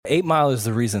8 Mile is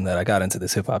the reason that I got into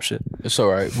this hip hop shit. It's all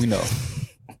right. We know.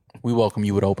 We welcome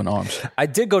you with open arms. I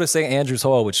did go to St. Andrews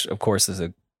Hall, which of course is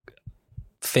a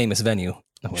famous venue.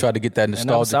 Tried to get that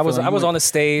nostalgia. I was on the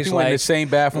stage. You went in the same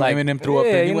bathroom Eminem threw up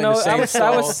in. You know, I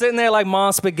was sitting there like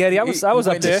Mom Spaghetti. I was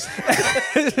up there.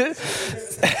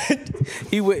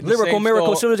 He went Lyrical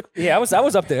Miracle. Yeah, I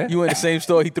was up there. You went in the same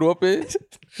store he threw up in?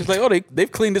 He's like, oh,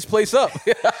 they've cleaned this place up.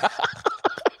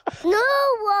 No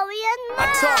worry,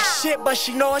 I talk shit, but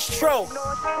she know it's true.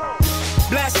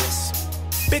 Blessings.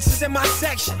 Bitches in my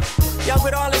section. Y'all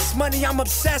with all this money, I'm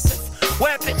obsessive.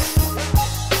 Weapons.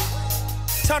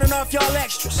 Turning off y'all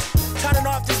extras. Turning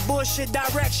off this bullshit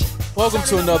direction. Welcome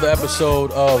to another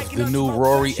episode of the new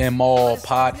Rory and Mal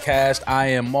podcast. I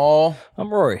am Mal.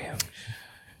 I'm Rory.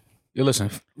 You listen,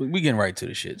 we getting right to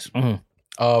the shits.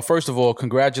 Mm-hmm. First of all,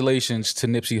 congratulations to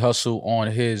Nipsey Hussle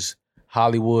on his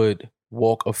Hollywood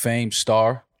Walk of Fame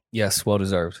star. Yes, well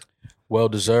deserved. Well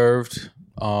deserved.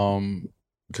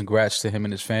 Congrats to him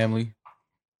and his family.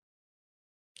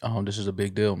 This is a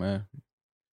big deal, man.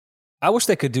 I wish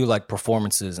they could do like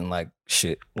performances and like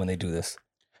shit when they do this.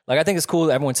 Like, I think it's cool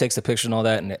that everyone takes a picture and all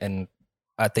that, and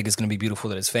I think it's going to be beautiful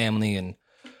that his family and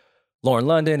Lauren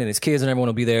London and his kids and everyone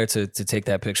will be there to take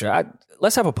that picture.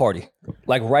 Let's have a party,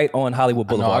 like right on Hollywood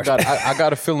Boulevard. I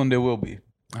got a feeling there will be.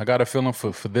 I got a feeling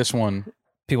for this one.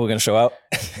 People are going to show out?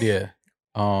 Yeah.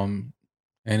 And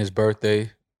his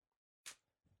birthday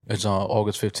is on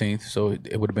August 15th, so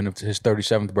it would have been his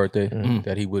 37th birthday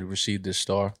that he would receive this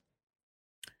star.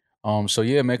 So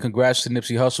yeah, man, congrats to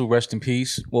Nipsey Hussle. Rest in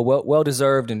peace. Well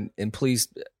deserved, and please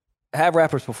have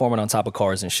rappers performing on top of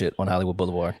cars and shit on Hollywood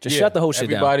Boulevard. Just shut the whole shit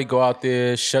down. Everybody go out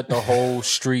there, shut the whole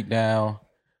street down.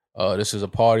 This is a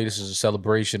party. This is a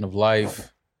celebration of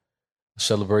life, a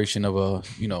celebration of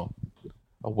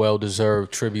a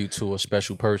well-deserved tribute to a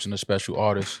special person, a special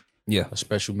artist, a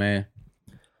special man.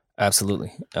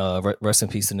 Absolutely. Rest in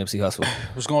peace to Nipsey Hussle.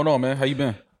 What's going on, man? How you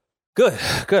been? Good.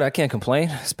 I can't complain.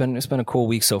 It's been a cool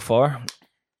week so far.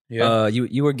 Yeah.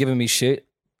 You were giving me shit.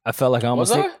 I felt like I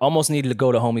almost needed to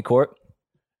go to homie court.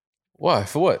 Why?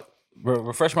 For what?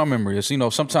 Refresh my memory. It's,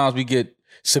 sometimes we get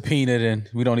subpoenaed and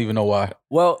we don't even know why.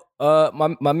 Well,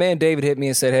 my man David hit me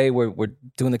and said, "Hey, we're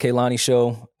doing the Kehlani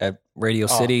show at Radio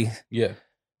City." Yeah.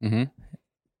 Mm-hmm.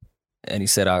 And he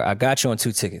said, "I got you on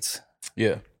 2 tickets."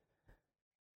 Yeah.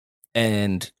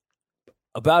 And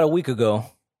about a week ago,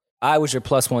 I was your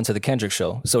 +1 to the Kendrick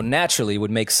show. So naturally, it would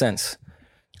make sense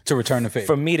to return the favor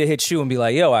for me to hit you and be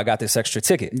like, yo, I got this extra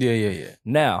ticket. Yeah.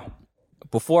 Now,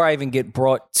 before I even get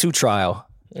brought to trial.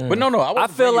 But no, I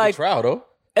feel like to trial, though.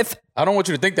 I don't want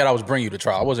you to think that I was bringing you to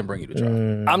trial. I wasn't bringing you to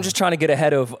trial. I'm just trying to get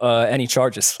ahead of any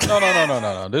charges. No.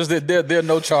 There are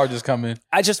no charges coming.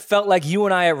 I just felt like you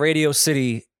and I at Radio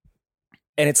City,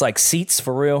 and it's like seats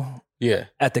for real. Yeah.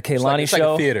 At the Kehlani show. It's like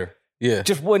a theater. Yeah.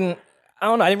 Just wouldn't. I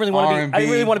don't know. I didn't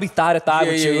really want to be thigh to thigh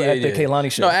with you at the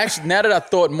Kehlani show. No, actually, now that I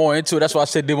thought more into it, that's why I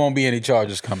said there won't be any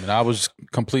charges coming. I was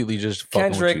completely just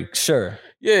fucking Kendrick, with you. Sure.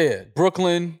 Yeah.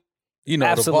 Brooklyn,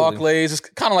 Absolutely. The Barclays. It's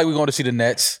kind of like we're going to see the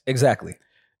Nets. Exactly.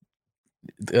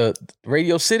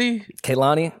 Radio City.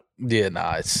 Kehlani.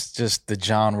 Yeah, it's just the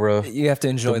genre. You have to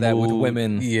enjoy that with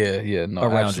women. Yeah, no,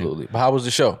 around absolutely. You. But how was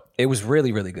the show? It was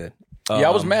really, really good.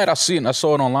 I was mad. I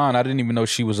saw it online. I didn't even know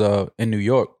she was in New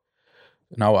York.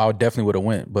 No, I dedefinitely would have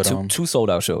went, but two sold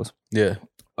out shows. Yeah,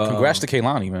 congrats to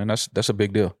Kehlani, man. That's a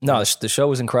big deal. No, the show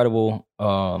was incredible.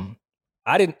 I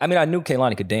knew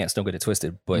Kehlani could dance. Don't get it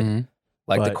twisted, but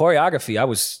the choreography, I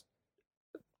was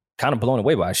kind of blown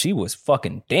away by. She was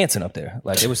fucking dancing up there.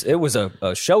 Like it was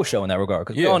a show in that regard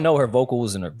because we all know her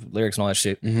vocals and her lyrics and all that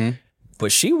shit. Mm-hmm.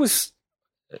 But she was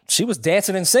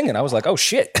dancing and singing. I was like, oh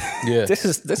shit, yeah, this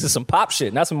is some pop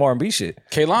shit, not some R&B shit.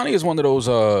 Kehlani is one of those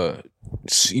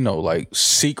like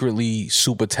secretly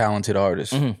super talented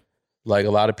artists. Mm-hmm. Like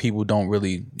a lot of people don't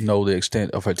really know the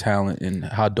extent of her talent and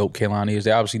how dope Kehlani is.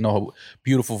 They obviously know her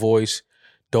beautiful voice,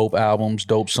 dope albums,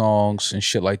 dope songs and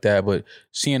shit like that. But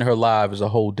seeing her live is a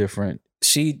whole different.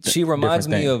 She reminds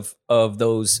me of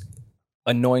those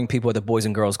annoying people at the Boys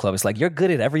and Girls Club. It's like, you're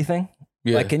good at everything.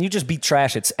 Yeah. Like, can you just beat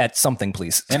trash at something,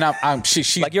 please? And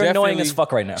she's like, you're annoying as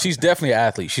fuck right now. She's definitely an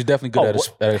athlete. She's definitely good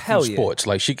at a few sports.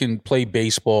 Like, she can play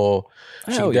baseball.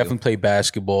 She can definitely play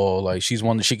basketball. Like, she's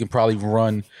one that she can probably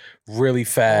run really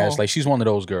fast. Like, she's one of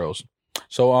those girls.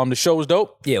 So, the show was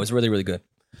dope. Yeah, it was really, really good.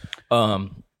 But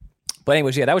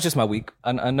anyways, that was just my week.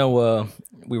 I know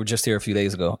we were just here a few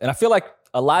days ago, and I feel like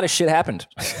a lot of shit happened.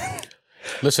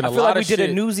 Listen, we did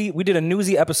a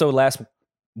newsy episode last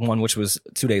one, which was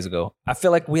 2 days ago. I feel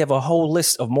like we have a whole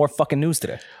list of more fucking news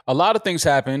today. A lot of things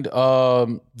happened.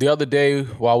 The other day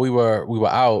while we were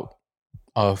out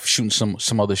shooting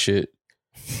some other shit,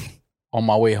 on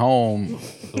my way home,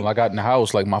 when I got in the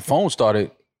house, like my phone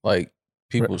started, like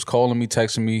people was calling me,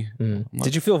 texting me. Like,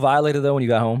 did you feel violated though when you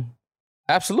got home?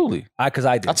 Absolutely. Because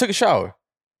I did. I took a shower.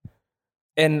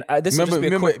 And this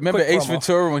remember Ace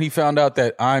Ventura when he found out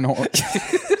that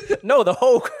Einhorn? No, the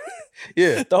whole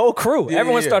crew. Yeah,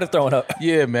 everyone started throwing up.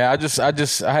 Yeah, man. I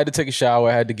had to take a shower.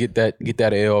 I had to get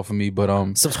that air off of me.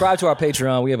 But subscribe to our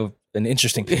Patreon. We have an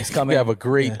interesting piece coming. We have a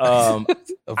great.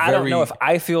 I don't know if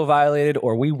I feel violated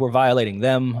or we were violating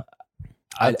them.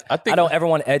 I think I don't ever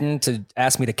want Eden to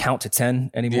ask me to count to 10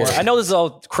 anymore. Yeah. I know this is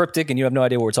all cryptic and you have no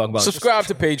idea what we're talking about. Subscribe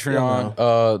to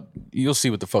Patreon. You'll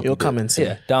see what the fuck you'll come and see.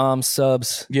 Yeah, Dom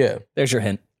subs. Yeah, there's your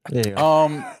hint. There you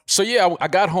go. So yeah, I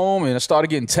got home and I started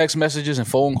getting text messages and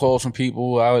phone calls from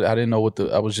people. I didn't know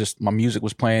my music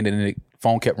was playing and the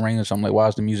phone kept ringing. So I'm like, why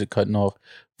is the music cutting off?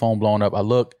 Phone blowing up. I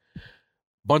look,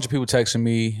 bunch of people texting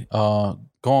me. Go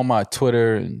on my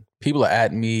Twitter and people are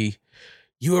at me.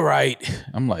 You were right.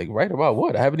 I'm like, right about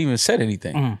what? I haven't even said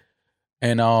anything.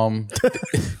 And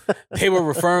they were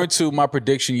referring to my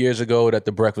prediction years ago that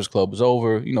the Breakfast Club was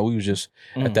over. You know, we was just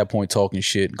at that point talking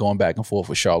shit, going back and forth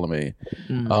with Charlamagne.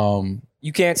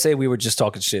 You can't say we were just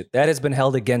talking shit. That has been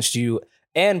held against you.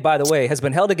 And by the way, has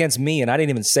been held against me. And I didn't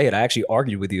even say it. I actually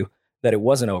argued with you that it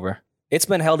wasn't over. It's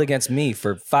been held against me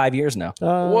for 5 years now.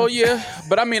 Well, yeah,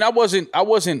 but I mean, I don't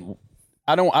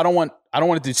want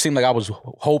it to seem like I was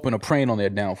hoping or praying on their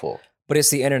downfall. But it's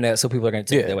the internet, so people are going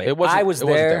to take it that way. I was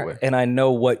there, and I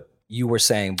know what you were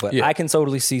saying, but I can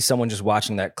totally see someone just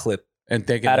watching that clip and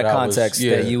thinking out of context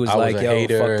that you was like, yo,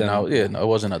 hater, fuck them. No, it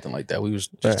wasn't nothing like that. We was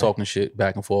just talking shit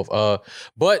back and forth.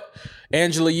 But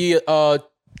Angela Yee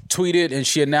tweeted and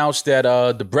she announced that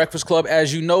the Breakfast Club,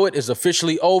 as you know it, is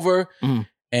officially over.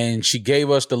 And she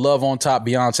gave us the Love on Top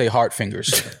Beyonce heart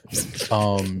fingers.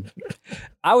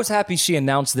 I was happy she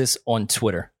announced this on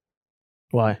Twitter.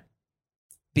 Why?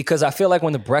 Because I feel like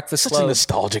when the Breakfast Club... Such a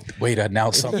nostalgic way to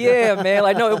announce something. Yeah, man.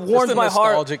 Like, no, it warmed my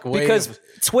heart. Because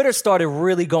Twitter started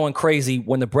really going crazy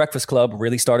when the Breakfast Club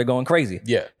really started going crazy.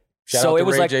 Yeah. Shout out to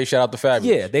Ray J, shout out to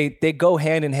Fabulous. Yeah, they go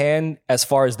hand in hand as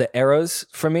far as the eras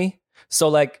for me. So,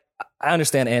 like, I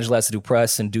understand Angela has to do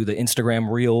press and do the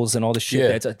Instagram reels and all the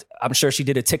shit. Yeah. I'm sure she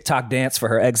did a TikTok dance for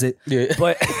her exit. Yeah.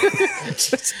 But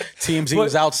TMZ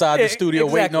was outside the studio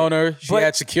waiting on her. She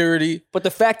had security. But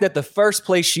the fact that the first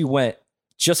place she went,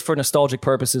 just for nostalgic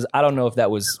purposes, I don't know if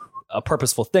that was a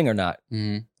purposeful thing or not.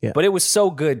 Yeah. But it was so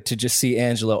good to just see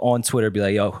Angela on Twitter be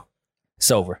like, yo,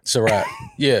 it's over. It's a wrap.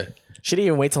 Yeah. She didn't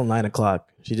even wait till 9 o'clock.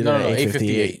 She did it at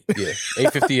 8:58. Yeah,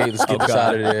 8:58. Let's get this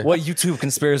out of there. What YouTube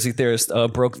conspiracy theorist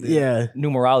broke the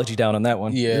numerology down on that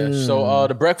one? Yeah. So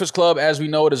the Breakfast Club, as we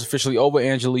know it, is officially over.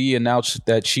 Angela Yee announced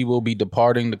that she will be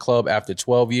departing the club after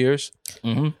 12 years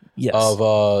Yes.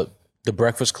 of the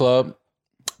Breakfast Club.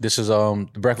 This is the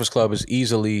Breakfast Club is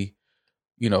easily,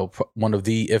 you know, one of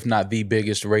the, if not the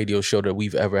biggest radio show that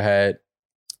we've ever had.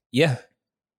 Yeah,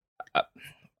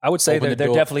 I would say they're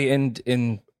definitely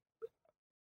in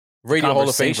Radio Hall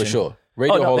of Fame for sure.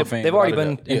 Hall of Fame. They've already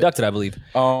been inducted, I believe.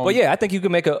 But yeah, I think you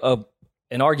could make an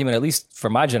argument, at least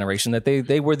for my generation, that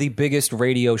they were the biggest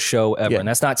radio show ever, and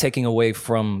that's not taking away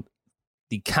from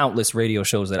the countless radio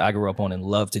shows that I grew up on and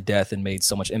loved to death and made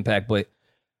so much impact, but.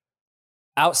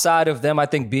 Outside of them, I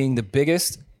think being the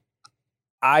biggest,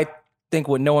 I think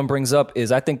what no one brings up is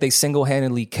I think they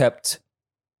single-handedly kept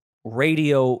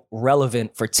radio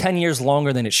relevant for 10 years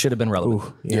longer than it should have been relevant.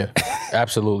 Ooh, yeah,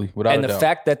 absolutely. Without and a the doubt.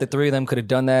 fact that the three of them could have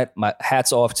done that, my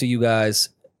hats off to you guys.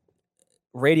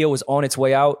 Radio was on its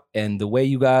way out, and the way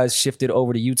you guys shifted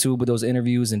over to YouTube with those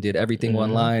interviews and did everything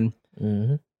online,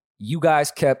 you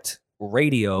guys kept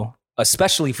radio,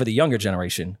 especially for the younger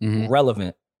generation,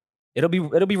 relevant. It'll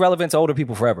be relevant to older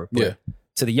people forever. But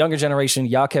to the younger generation,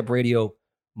 y'all kept radio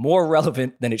more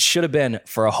relevant than it should have been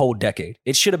for a whole decade.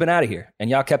 It should have been out of here, and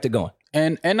y'all kept it going.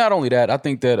 And not only that, I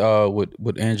think that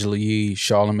what Angela Yee,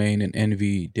 Charlamagne, and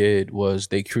Envy did was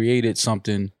they created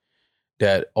something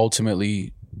that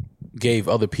ultimately gave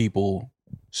other people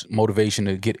motivation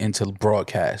to get into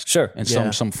broadcast. Sure. In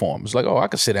some form. It's like, oh, I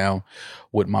could sit down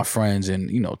with my friends and,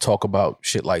 you know, talk about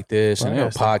shit like this and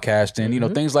podcasting, you know,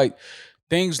 things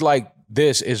like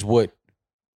this is what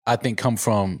I think come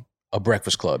from a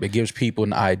Breakfast Club. It gives people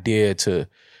an idea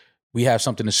we have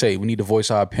something to say. We need to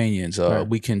voice our opinions.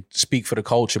 We can speak for the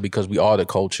culture because we are the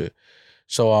culture.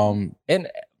 So, and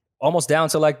almost down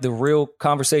to like the real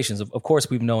conversations. Of course,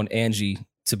 we've known Angie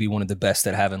to be one of the best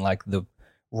at having like the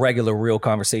regular, real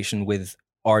conversation with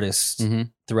artists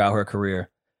throughout her career.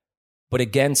 But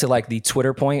again, to like the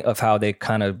Twitter point of how they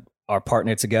kind of are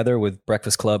partnered together with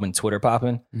Breakfast Club and Twitter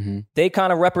Poppin', they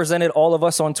kind of represented all of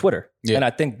us on Twitter. Yeah. And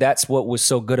I think that's what was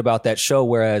so good about that show.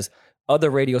 Whereas other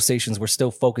radio stations were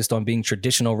still focused on being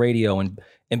traditional radio and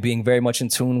being very much in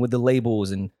tune with the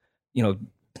labels. And, you know,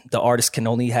 the artist can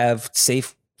only have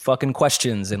safe fucking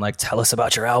questions and like, tell us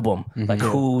about your album. Like,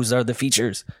 whose are the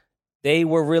features? They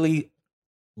were really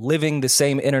living the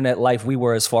same internet life we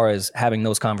were as far as having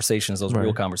those conversations, those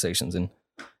real conversations. And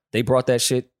they brought that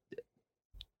shit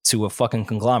to a fucking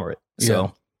conglomerate.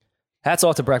 So hats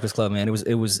off to Breakfast Club, man.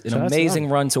 It was an amazing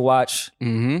run to watch.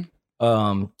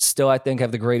 Still, I think,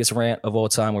 have the greatest rant of all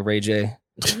time with Ray J.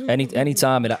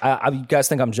 Anytime, and you guys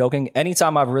think I'm joking.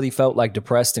 Anytime I've really felt like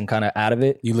depressed and kind of out of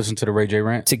it, you listen to the Ray J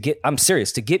rant. I'm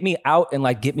serious, to get me out and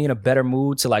like get me in a better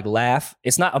mood to like laugh.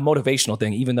 It's not a motivational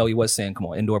thing, even though he was saying, "Come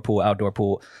on, indoor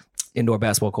pool, indoor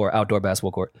basketball court, outdoor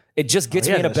basketball court." It just gets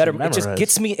me in a better. It just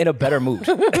gets me in a better mood.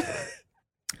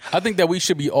 I think that we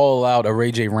should be all allowed a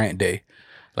Ray J rant day.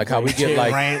 Like how we get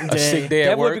like a sick day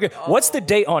at work. What's the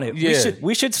date on it? Yeah.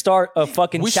 We should start a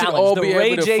fucking challenge. The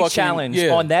Ray J challenge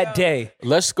on that day.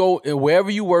 Let's go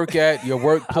wherever you work at, your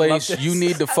workplace. You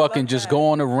need to fucking just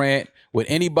go on a rant with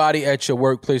anybody at your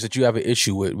workplace that you have an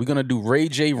issue with. We're gonna do Ray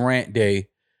J rant day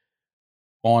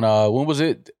on when was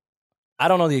it? I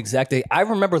don't know the exact date. I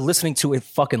remember listening to it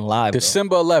fucking live.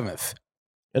 December 11th.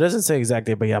 It doesn't say exact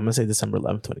date, but yeah, I'm gonna say December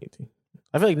 11th, 2018.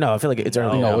 I feel like it's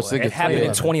early. No, it happened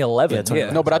in 2011.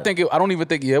 Yeah. No, but I don't even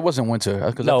think it wasn't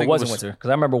winter. No, it wasn't winter. Because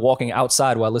I remember walking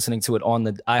outside while listening to it on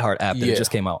the iHeart app that it just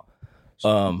came out.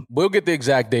 We'll get the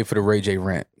exact date for the Ray J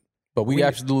rant. But we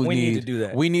absolutely need to do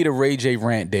that. We need a Ray J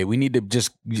rant day. We need to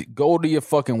just go to your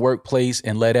fucking workplace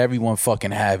and let everyone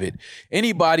fucking have it.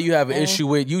 Anybody you have an issue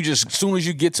with, you just, as soon as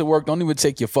you get to work, don't even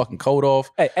take your fucking coat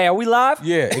off. Hey, are we live?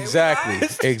 Yeah,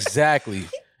 exactly. Exactly.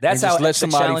 That's how let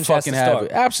somebody fucking have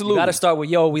it. Absolutely. You got to start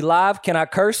with, yo, are we live? Can I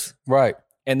curse? Right.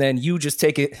 And then you just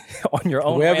take it on your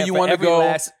own. Wherever you want to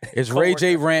go, it's Ray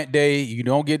J rant day. You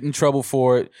don't get in trouble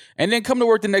for it. And then come to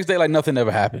work the next day like nothing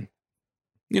ever happened.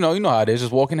 You know how it is.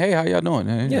 Just walking, hey, how y'all doing?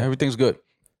 Yeah. Everything's good.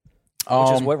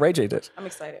 Which is what Ray J did. I'm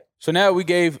excited. So now we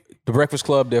gave the Breakfast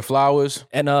Club their flowers.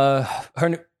 And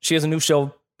she has a new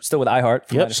show still with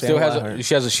iHeart. Yep. Still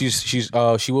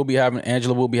has she will be having,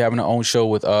 Angela will be having her own show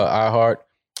with iHeart.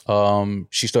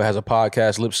 She still has a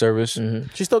podcast, Lip Service. Mm-hmm.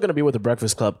 She's still going to be with the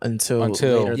Breakfast Club until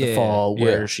later the fall,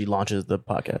 where she launches the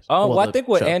podcast. Well, I think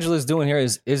what Angela's doing here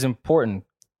is important.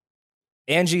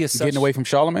 Angie is getting away from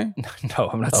Charlamagne. No,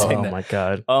 I'm not saying that. Oh my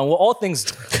god. Well, all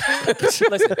things.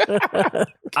 Listen,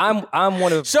 I'm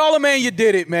one of Charlamagne. You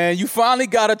did it, man. You finally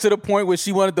got her to the point where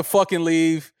she wanted to fucking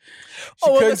leave.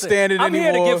 She couldn't stand it anymore. I'm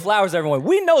here to give flowers to everyone.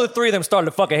 We know the three of them started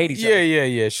to fucking hate each other.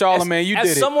 Yeah. Charlamagne, you did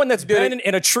it. As someone that's been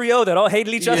in a trio that all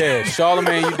hated each other. Yeah,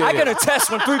 Charlamagne, you did it. I can attest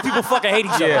when three people fucking hate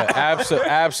each other. Yeah,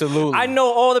 absolutely. I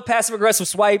know all the passive aggressive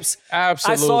swipes.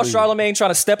 Absolutely. I saw Charlamagne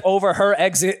trying to step over her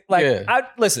exit.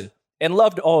 Listen, and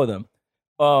loved all of them.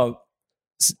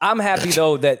 I'm happy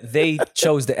though that they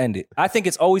chose to end it. I think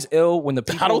it's always ill when the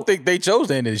people. I don't think they chose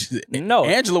to end it. No,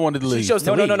 Angela wanted to leave.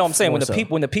 No. I'm saying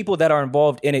when the people that are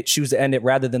involved in it choose to end it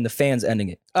rather than the fans ending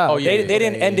it. They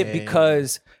didn't end it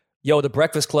because the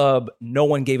Breakfast Club. No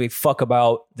one gave a fuck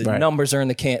about the numbers are in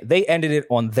the can. They ended it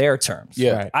on their terms.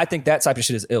 Yeah, right. I think that type of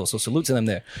shit is ill. So salute to them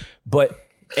there. But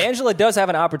Angela does have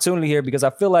an opportunity here because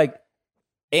I feel like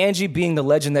Angie, being the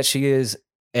legend that she is.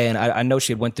 And I know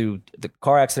she had went through the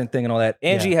car accident thing and all that.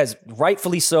 Angie has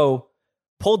rightfully so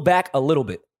pulled back a little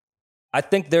bit. I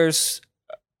think there's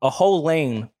a whole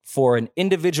lane for an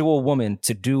individual woman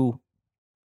to do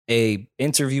a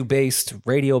interview-based,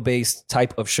 radio-based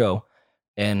type of show.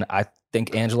 And I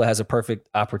think Angela has a perfect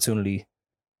opportunity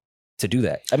to do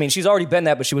that. I mean, she's already been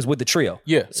that, but she was with the trio.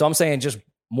 Yeah. So I'm saying just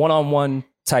one-on-one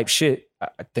type shit.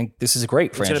 I think this is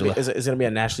great for Angela. Is it going to be a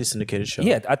nationally syndicated show?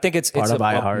 Yeah, I think it's of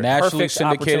iHeart. A nationally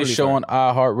syndicated show on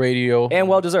iHeartRadio. And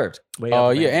well-deserved.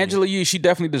 Angela Yee, she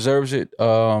definitely deserves it.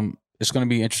 It's going to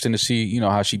be interesting to see,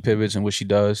 how she pivots and what she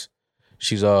does.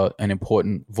 She's an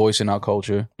important voice in our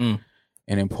culture, an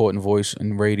important voice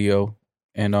in radio.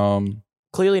 And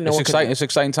clearly it's an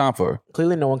exciting time for her.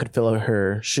 Clearly no one could fill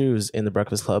her shoes in the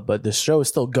Breakfast Club, but the show is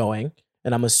still going.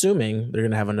 And I'm assuming they're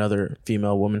going to have another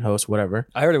female woman host, whatever.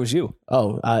 I heard it was you.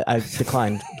 Oh, I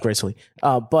declined gracefully.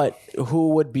 But who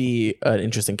would be an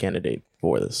interesting candidate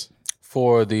for this?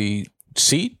 For the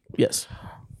seat? Yes.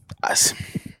 It's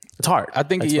hard. I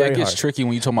think it gets tricky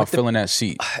when you talk about filling that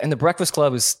seat. And the Breakfast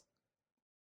Club is,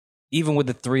 even with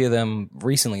the three of them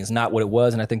recently, is not what it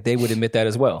was. And I think they would admit that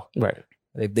as well. Right.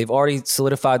 They've already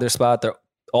solidified their spot.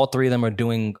 All three of them are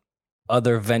doing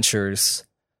other ventures.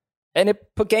 And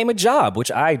it became a job,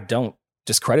 which I don't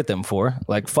discredit them for.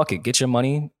 Like, fuck it, get your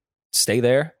money, stay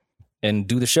there, and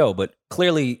do the show. But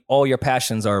clearly, all your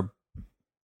passions are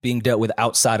being dealt with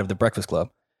outside of the Breakfast Club.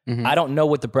 Mhm. I don't know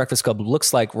what the Breakfast Club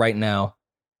looks like right now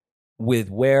with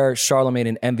where Charlamagne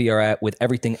and Envy are at with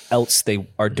everything else they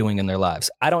are doing in their lives.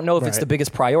 I don't know if it's Right. the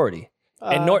biggest priority.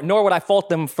 And nor would I fault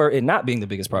them for it not being the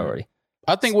biggest priority.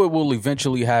 I think what will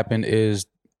eventually happen is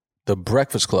the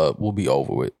Breakfast Club will be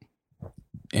over with.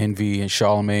 Envy and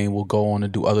Charlamagne will go on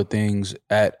and do other things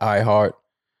at iHeart.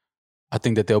 I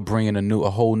think that they'll bring in a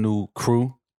whole new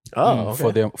crew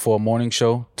for a morning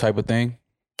show type of thing,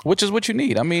 which is what you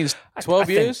need. I mean, it's 12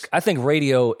 years. I think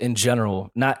radio in general,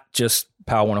 not just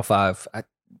Power 105.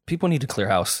 People need to clear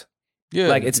house. Yeah,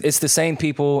 Like it's the same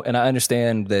people, and I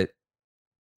understand that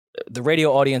the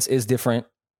radio audience is different.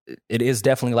 It is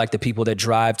definitely like the people that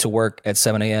drive to work at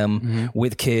 7 a.m.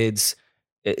 with kids.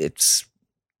 It's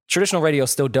traditional radio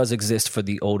still does exist for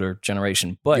the older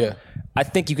generation, but I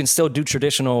think you can still do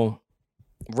traditional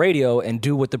radio and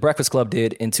do what the Breakfast Club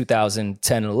did in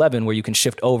 2010 and 11, where you can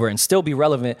shift over and still be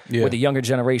relevant with the younger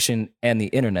generation and the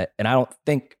internet. And I don't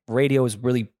think radio is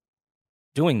really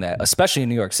doing that, especially in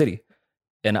New York City.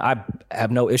 And I have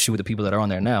no issue with the people that are on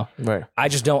there now. Right. I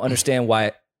just don't understand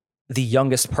why the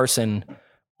youngest person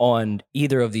on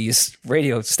either of these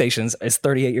radio stations is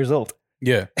 38 years old.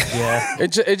 Yeah.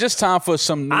 It's just time for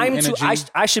some new energy.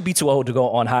 I should be too old to go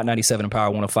on Hot 97 and Power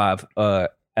 105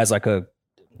 as like a,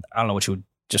 I don't know what you would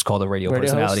just call the radio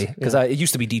personality, because it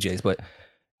used to be DJs, but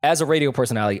as a radio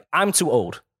personality, I'm too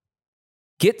old.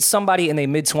 Get somebody in their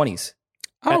mid-20s.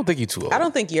 I don't think you're too old. I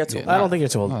don't think you're too old. I don't think you're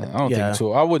too old. I don't think you're too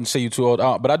old. I wouldn't say you're too old,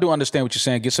 but I do understand what you're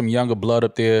saying. Get some younger blood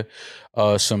up there,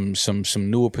 some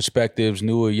newer perspectives,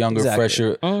 newer, younger,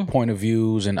 fresher point of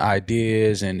views and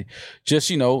ideas, and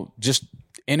just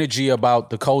energy about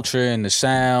the culture and the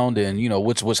sound and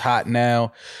what's hot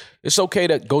now. It's okay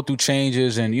to go through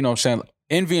changes, and what I'm saying,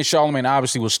 Envy and Charlamagne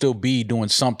obviously will still be doing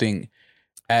something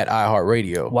at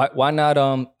iHeartRadio. Why not?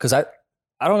 Because I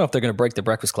don't know if they're going to break the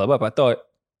Breakfast Club up. I thought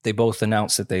they both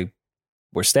announced that they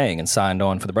were staying and signed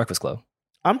on for the Breakfast Club.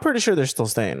 I'm pretty sure they're still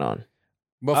staying on.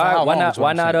 But for how long is what Why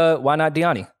I'm not? saying. Why not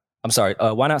Deani? I'm sorry.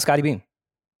 Why not Scotty Beam?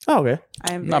 Oh, okay.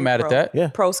 I am not mad at that. Yeah.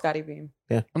 Pro Scotty Beam.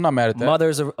 I'm not mad at that.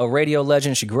 Mother's a radio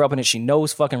legend. She grew up in it. She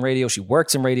knows fucking radio. She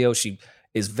works in radio. She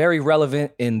is very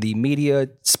relevant in the media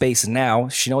space now.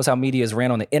 She knows how media is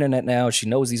ran on the internet now. She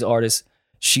knows these artists.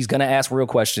 She's gonna ask real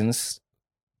questions.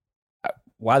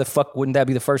 Why the fuck wouldn't that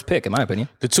be the first pick, in my opinion?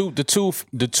 The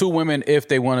two women, if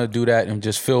they want to do that and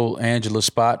just fill Angela's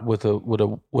spot with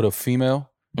a female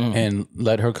and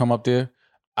let her come up there,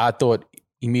 I thought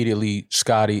immediately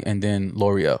Scotty and then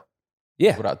L'Oreal.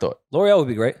 Yeah, That's what I thought. L'Oreal would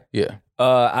be great. Yeah.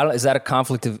 Is that a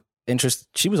conflict of interest?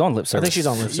 She was on lip service. I think she's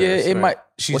on lip service. Yeah, it right? might.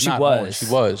 She's Well, she not was. on.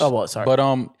 She was. Oh, well, sorry. But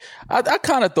I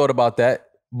kind of thought about that.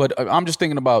 But I'm just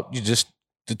thinking about just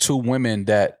the two women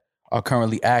that are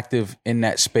currently active in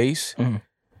that space.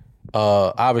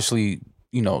 Obviously,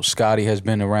 Scotty has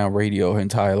been around radio her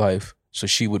entire life, so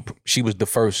she was the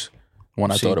first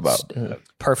one I thought about.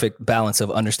 Perfect balance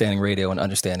of understanding radio and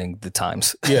understanding the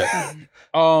times. Yeah.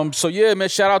 So yeah, man.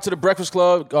 Shout out to the Breakfast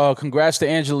Club. Congrats to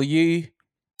Angela Yee.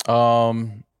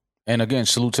 And again,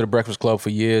 salute to the Breakfast Club for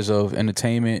years of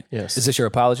entertainment. Yes. Is this your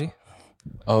apology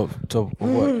To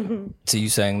what? to you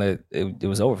saying that it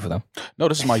was over for them? No,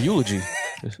 this is my eulogy.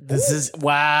 This is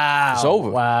wow. It's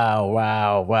over.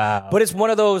 Wow. But it's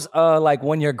one of those like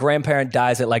when your grandparent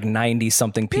dies at like 90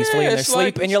 something peacefully in their it's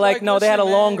sleep, like- and you're it's like, like, no, they had a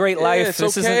listen, long, man. great Yeah, life. it's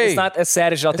This okay. it's not as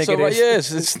sad as y'all think it is.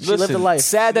 Yes, it's, She lived a life.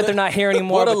 Sad that they're not here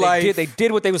anymore, What a but life. they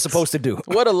did what they were supposed to do.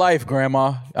 What a life,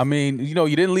 Grandma. I mean, you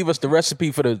didn't leave us the recipe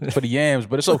for the yams,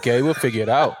 but it's okay. We'll figure it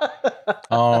out.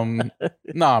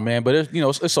 Nah, man, but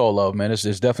it's all love, man. It's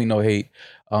definitely no hate.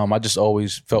 I just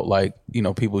always felt like,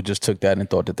 people just took that and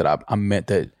thought that I meant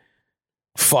that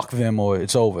fuck them or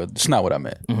it's over. It's not what I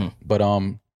meant. But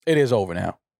it is over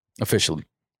now, officially.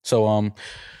 So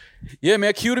yeah,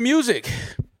 man, cue the music.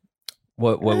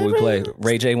 What would we play?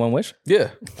 Ray J, One Wish? Yeah.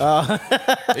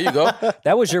 There you go.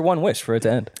 That was your one wish for it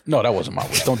to end. No, that wasn't my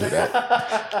wish. Don't do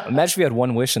that. Imagine if you had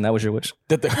one wish and that was your wish.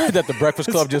 That the Breakfast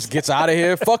Club just gets out of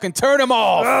here. Fucking turn them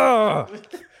off.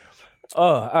 Oh,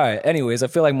 all right. Anyways, I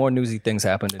feel like more newsy things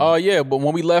happened. Yeah, but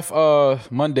when we left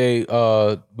Monday,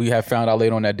 we had found out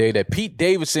later on that day that Pete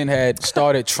Davidson had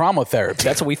started trauma therapy.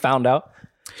 That's what we found out.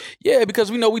 Yeah,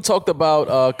 because we talked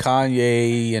about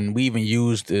Kanye, and we even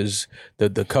used as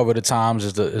the cover of the Times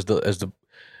as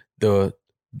the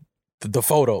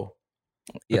photo,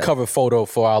 the cover photo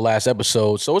for our last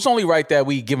episode. So it's only right that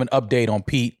we give an update on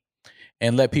Pete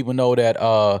and let people know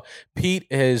that Pete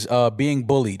is being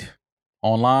bullied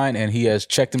online, and he has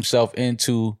checked himself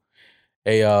into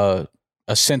a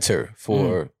center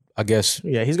for I guess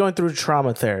Yeah, he's going through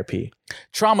trauma therapy.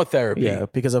 trauma therapy. Yeah,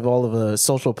 because of all of the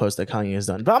social posts that Kanye has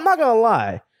done. But I'm not gonna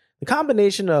lie, The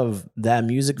combination of that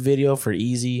music video for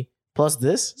Easy plus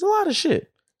this is a lot of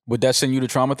shit. Would that send you to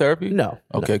trauma therapy? No.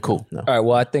 Okay, cool. No. All right.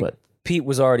 Well, I think Pete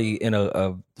was already in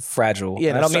a fragile.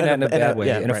 Yeah, I don't mean that in a bad way.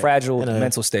 yeah, in a right. fragile In a-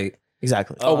 mental state.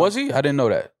 Exactly. Oh, was he? I didn't know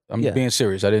that. I'm being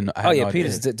serious. I didn't know. Oh, yeah. Pete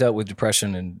has dealt with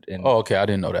depression and Oh, okay. I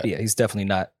didn't know that. yeah, he's definitely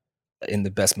not in the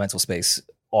best mental space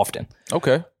often.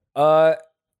 Okay.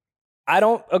 I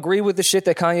don't agree with the shit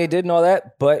that Kanye did and all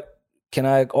that, but can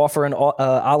I offer an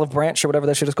olive branch or whatever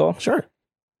that shit is called? Sure.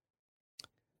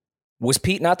 Was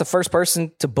Pete not the first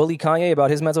person to bully Kanye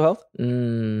about his mental health?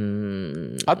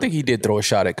 I think he did throw a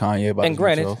shot at Kanye about And his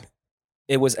granted, mental health.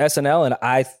 it was SNL, and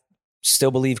I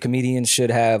still believe comedians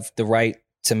should have the right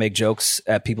to make jokes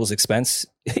at people's expense,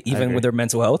 even with their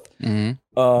mental health.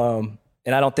 Mm-hmm.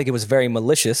 And I don't think it was very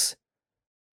malicious.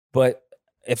 But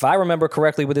if I remember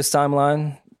correctly with this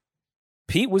timeline,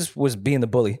 Pete was being the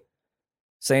bully,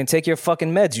 saying, "Take your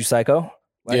fucking meds, you psycho."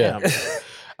 Like, Yeah.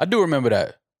 I do remember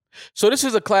that. So this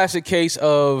is a classic case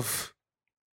of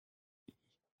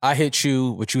I hit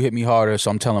you, but you hit me harder,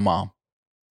 so I'm telling mom.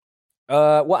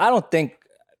 Well, I don't think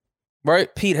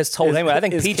Right? Pete has told anyone. I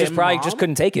think is Pete just Kim probably mom? just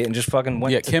couldn't take it and just fucking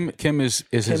went. Yeah, Kim is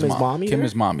his mom. mommy Kim there?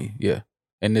 is mommy, yeah.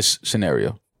 In this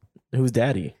scenario. Who's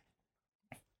daddy?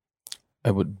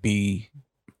 It would be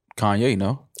Kanye,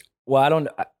 no? Well, I don't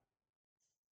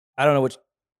know which.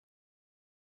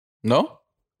 No?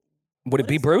 Would it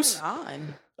be Bruce?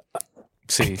 On?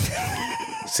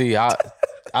 See, I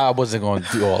wasn't going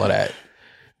to do all of that.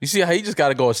 You see how he just got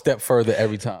to go a step further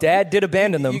every time. Dad did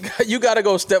abandon them. You got to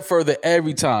go a step further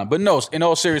every time. But no, in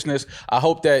all seriousness, I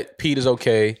hope that Pete is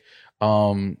okay.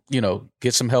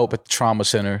 Get some help at the trauma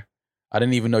center. I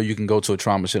didn't even know you can go to a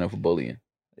trauma center for bullying.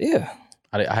 Yeah.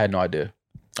 I had no idea.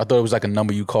 I thought it was like a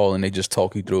number you call and they just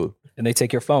talk you through it. And they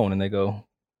take your phone and they go,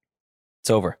 "It's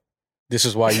over." This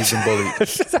is why you've been bullied.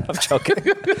 I'm joking.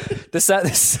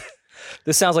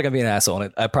 This sounds like I'm being an asshole,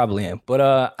 and I probably am.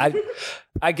 But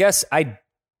I guess I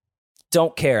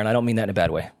don't care, and I don't mean that in a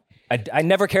bad way. I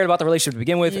never cared about the relationship to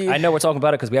begin with. Yeah. I know we're talking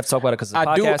about it because we have to talk about it because of the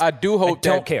podcast. I do hope I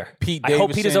don't that care. Pete I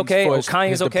hope Pete is Davidson okay. I for hope his- Kanye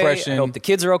his is okay. depression. I hope the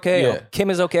kids are okay. I Yeah. hope Kim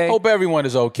is okay. Hope everyone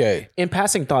is okay. In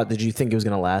passing thought, did you think it was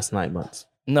going to last 9 months?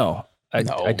 No, I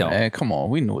don't. Man, come on.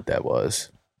 We knew what that was.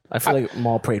 I feel like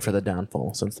Maul prayed for the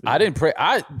downfall since the I didn't pray.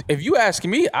 If you ask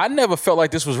me, I never felt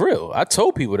like this was real. I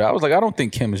told people that. I was like, I don't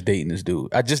think Kim is dating this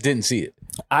dude. I just didn't see it.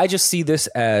 I just see this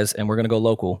as, and we're going to go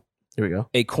local, Here we go.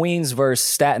 a Queens versus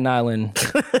Staten Island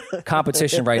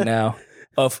competition right now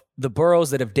of the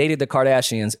boroughs that have dated the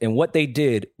Kardashians and what they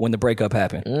did when the breakup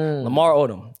happened. Lamar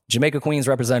Odom, Jamaica Queens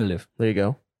representative, There you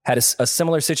go. had a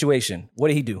similar situation. What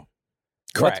did he do?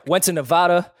 Crack. Went to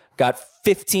Nevada, got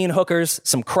 15 hookers,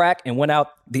 some crack, and went out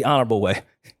the honorable way.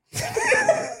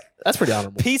 That's pretty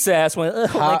honorable. Pete's ass went, "Oh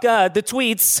my God, the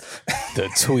tweets." The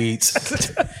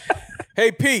tweets.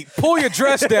 Hey, Pete, pull your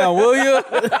dress down, will you?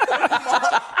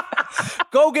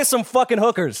 Go get some fucking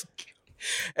hookers.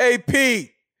 Hey,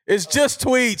 Pete, it's just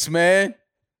tweets, man.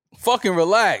 Fucking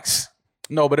relax.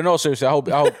 No, but in all seriousness,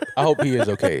 I hope he is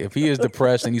okay. If he is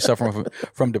depressed and he's suffering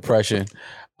from depression,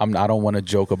 I don't want to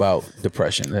joke about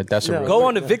depression. That's a real Go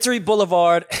on to Victory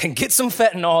Boulevard and get some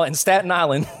fentanyl in Staten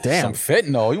Island. Some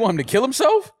fentanyl. You want him to kill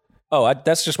himself? Oh,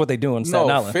 that's just what they do in Staten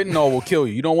Island. Fentanyl will kill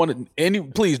you. You don't want to.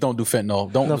 Please don't do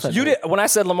fentanyl. Don't. You did when I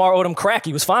said Lamar Odom crack,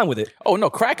 he was fine with it. Oh no,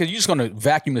 crack is you're just gonna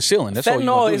vacuum the ceiling. That's all you're Fentanyl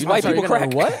gonna do. is You know white what I'm people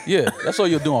saying? crack. What? Yeah, that's all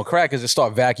you'll do on crack is just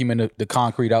start vacuuming the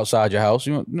concrete outside your house.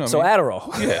 You know So what I mean?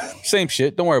 Adderall. Yeah, same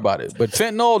shit. Don't worry about it. But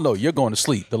fentanyl, no, you're going to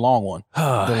sleep. The long one.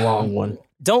 The long one.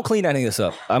 Don't clean any of this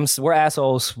up. We're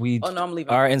assholes. We Oh, no, I'm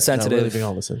leaving. are No, insensitive. really being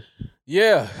all listen.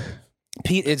 Yeah,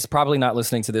 Pete is probably not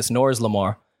listening to this, nor is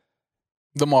Lamar.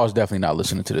 Lamar's definitely not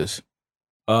listening to this.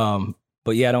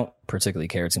 But yeah, I don't particularly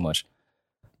care too much.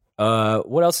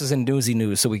 What else is in newsy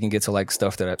news so we can get to like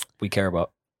stuff that we care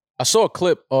about? I saw a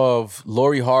clip of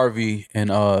Lori Harvey and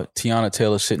Tiana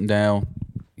Taylor sitting down.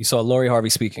 You saw Lori Harvey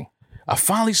speaking. I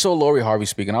finally saw Lori Harvey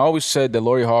speaking. I always said that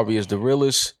Lori Harvey is the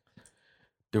realest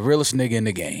nigga in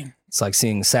the game. It's like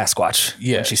seeing Sasquatch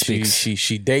Yeah, when she speaks.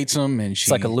 She dates him and It's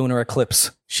like a lunar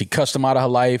eclipse. she cussed him out of her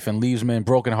life and leaves men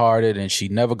brokenhearted, and she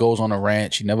never goes on a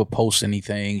rant. She never posts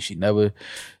anything. She never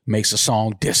makes a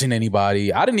song dissing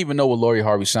anybody. I didn't even know what Lori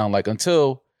Harvey sounded like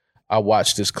until I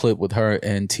watched this clip with her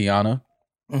and Tiana.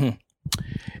 Mhm.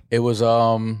 It was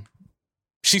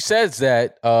she says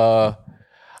that I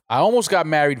almost got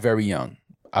married very young.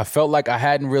 I felt like I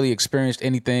hadn't really experienced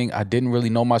anything. I didn't really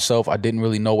know myself. I didn't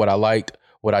really know what I liked,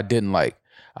 what I didn't like.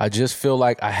 I just feel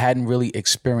like I hadn't really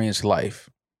experienced life.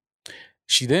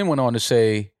 She then went on to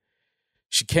say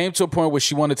she came to a point where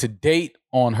she wanted to date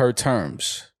on her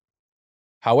terms.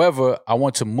 However, I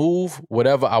want to move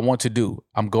whatever I want to do.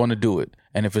 I'm going to do it.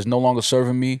 And if it's no longer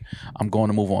serving me, I'm going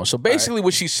to move on. So basically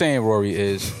what she's saying, Rory,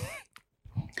 is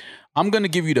I'm going to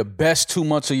give you the best 2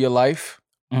 months of your life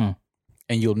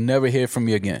and you'll never hear from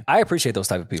me again. I appreciate those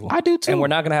type of people. I do too. And we're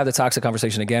not going to have the toxic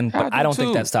conversation again, but I don't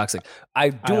think that's toxic. I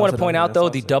do want to point out, though,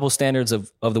 the double standards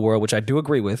of the world, which I do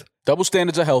agree with. Double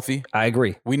standards are healthy. I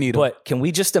agree. We need them. But can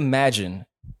we just imagine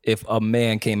if a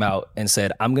man came out and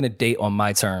said, I'm going to date on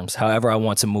my terms, however I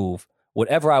want to move,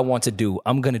 whatever I want to do,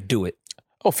 I'm going to do it.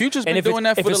 Oh, Future's been doing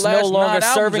that for the last 9 albums. If it's no longer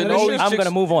serving me, I'm going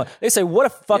to move on. They say, what a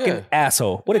fucking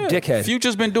asshole. What a dickhead.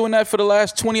 Future's been doing that for the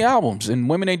last 20 albums, and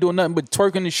women ain't doing nothing but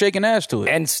twerking and shaking ass to it.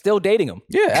 And still dating them.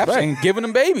 Yeah, absolutely. And giving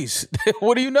them babies.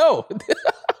 What do you know?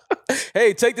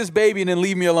 Hey, take this baby and then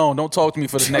leave me alone. Don't talk to me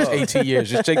for the next 18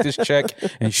 years. Just take this check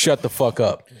and shut the fuck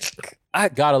up. I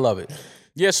gotta love it.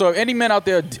 Yeah, so if any men out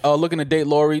there looking to date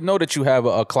Lori, know that you have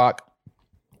a clock.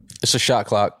 It's a shot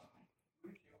clock.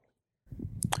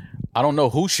 I don't know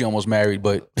who she almost married,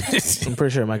 but I'm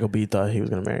pretty sure Michael B thought he was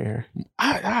going to marry her.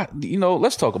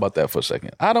 Let's talk about that for a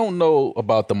second. I don't know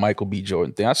about the Michael B.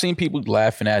 Jordan thing. I've seen people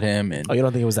laughing at him. And you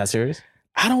don't think it was that serious?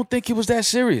 I don't think it was that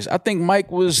serious. I think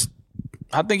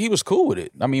he was cool with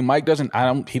it. I mean, Mike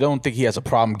he don't think he has a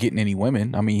problem getting any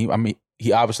women. I mean,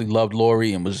 he obviously loved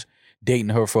Lori and was dating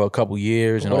her for a couple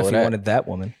years and all of that. What if he wanted that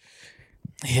woman?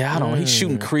 Yeah, I don't know. He's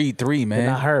shooting Creed 3, man.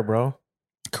 But not her, bro.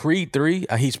 Creed 3?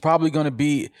 He's probably going to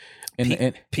be...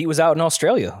 Pete was out in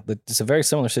Australia. It's a very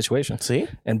similar situation. See?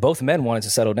 And both men wanted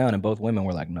to settle down and both women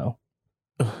were like, no.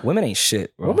 Women ain't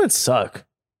shit, bro. Women suck.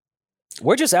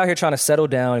 We're just out here trying to settle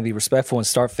down and be respectful and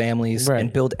start families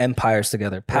and build empires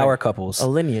together. Power couples. A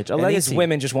lineage. And these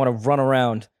women just want to run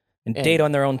around and date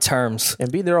on their own terms.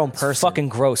 And be their own person. It's fucking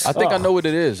gross. I think I know what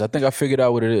it is. I think I figured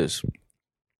out what it is.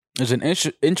 There's an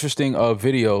interesting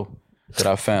video that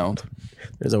I found.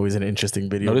 There's always an interesting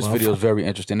video. No, this video is very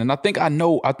interesting. And I think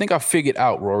I figured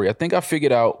out, Rory. I think I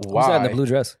figured out why. Who's that in the blue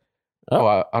dress?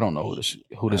 Oh, I don't know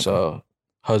who this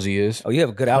Huzzy is. Oh, you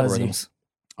have good algorithms.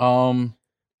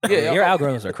 Yeah, your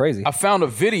algorithms are crazy. I found a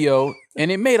video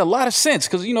and it made a lot of sense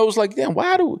because it was like, damn,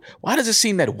 why does it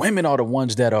seem that women are the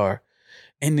ones that are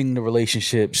ending the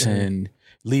relationships and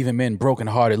leaving men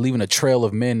brokenhearted, leaving a trail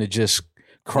of men to just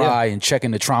cry and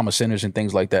checking the trauma centers and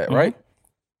things like that, right?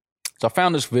 So I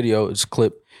found this video, it's a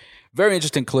clip, very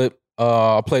interesting clip.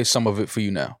 I'll play some of it for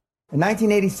you now. In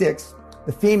 1986,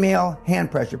 the female hand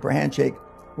pressure per handshake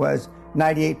was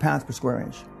 98 pounds per square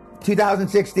inch.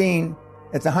 2016,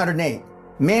 it's 108.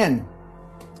 Men,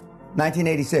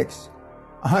 1986,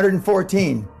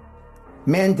 114.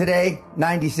 Men today,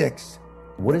 96.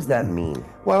 What does that mean?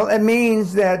 Well, it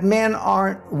means that men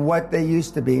aren't what they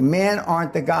used to be. Men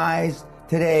aren't the guys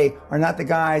today, are not the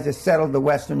guys that settled the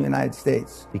Western United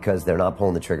States. Because they're not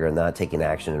pulling the trigger and not taking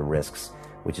action and risks,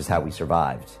 which is how we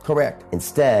survived. Correct.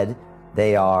 Instead,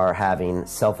 they are having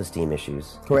self-esteem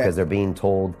issues. Correct. Because they're being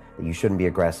told that you shouldn't be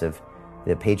aggressive,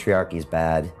 that patriarchy is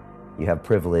bad, you have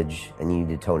privilege, and you need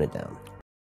to tone it down.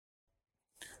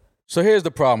 So here's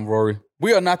the problem, Rory.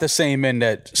 We are not the same men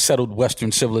that settled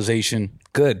Western civilization.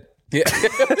 Good. Yeah.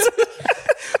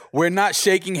 We're not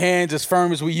shaking hands as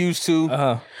firm as we used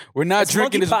to. We're not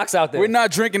drinking out there. We're not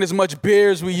drinking as much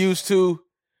beer as we used to.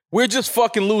 We're just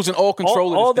fucking losing all control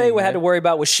of this all thing, they had to worry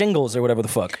about was shingles or whatever the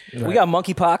fuck. Right. We got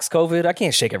monkeypox, COVID. I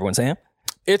can't shake everyone's hand.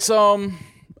 It's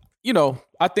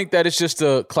I think that it's just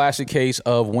a classic case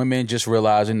of women just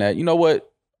realizing that, you know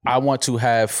what, I want to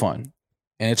have fun.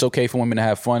 And it's okay for women to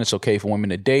have fun. It's okay for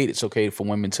women to date. It's okay for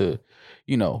women to,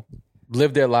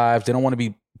 live their lives. They don't want to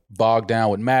be bogged down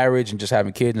with marriage and just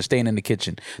having kids and staying in the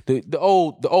kitchen. The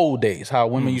old days, how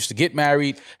women used to get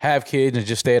married, have kids, and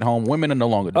just stay at home. Women are no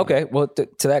longer doing that. Well,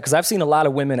 to that, because I've seen a lot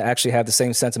of women actually have the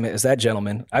same sentiment as that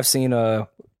gentleman. I've seen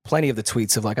plenty of the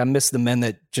tweets of like, I miss the men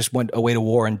that just went away to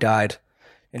war and died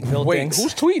in buildings. Wait,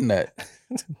 who's tweeting that?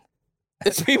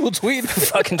 It's people tweeting.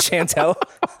 Fucking Chantel.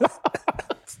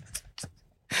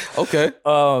 Okay.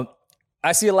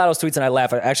 I see a lot of those tweets and I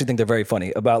laugh. I actually think they're very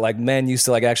funny about like men used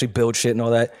to like actually build shit and all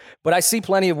that. But I see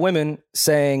plenty of women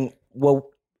saying,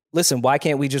 well, listen, why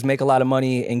can't we just make a lot of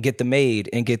money and get the maid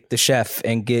and get the chef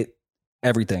and get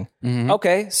everything? Mm-hmm.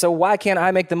 Okay, so why can't I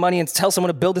make the money and tell someone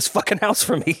to build this fucking house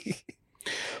for me?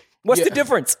 What's the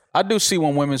difference? I do see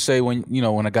when women say when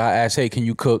a guy asks, hey, can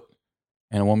you cook?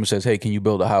 And a woman says, hey, can you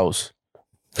build a house?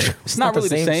 It's not really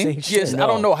the same. Yes, no. I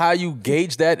don't know how you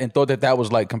gauge that and thought that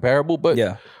was like comparable, but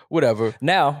yeah. Whatever.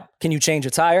 Now, can you change a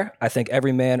tire? I think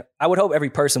every man, I would hope every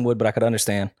person would, but I could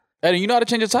understand. Eddie, you know how to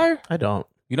change a tire? I don't.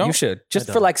 You don't? You should.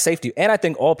 Just for like safety. And I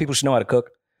think all people should know how to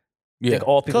cook. Yeah. I think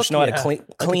all people should know how to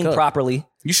clean properly.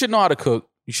 You should know how to cook.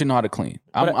 You should know how to clean.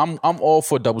 I'm all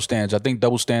for double standards. I think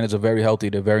double standards are very healthy.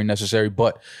 They're very necessary.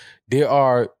 But there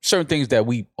are certain things that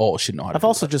we all should know how to do. I've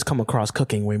also just come across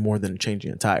cooking way more than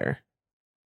changing a tire.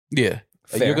 Yeah.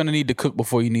 Fair. You're going to need to cook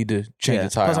before you need to change the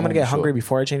tire. Plus, I'm going to get hungry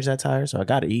before I change that tire, so I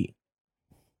got to eat.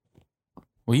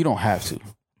 Well, you don't have to. I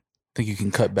think you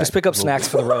can cut back. Just pick up snacks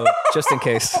for the road, just in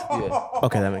case. Yeah.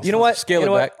 Okay, that makes You know sense. what? Scale you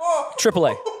know it back. what?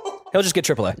 AAA. He'll just get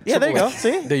AAA. Yeah, there you go.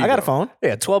 See? you I got go. a phone.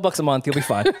 Yeah, $12 a month, you'll be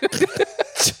fine.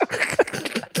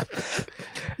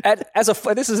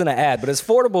 This isn't an ad, but as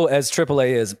affordable as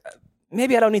AAA is,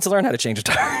 maybe I don't need to learn how to change a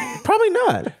tire. Probably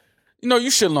not. No,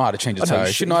 you should know how to change a tire.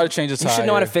 You should know how to change a tire. You should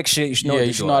know how to fix shit. You should know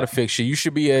you should know how to fix shit. You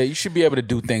should be able to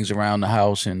do things around the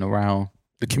house and around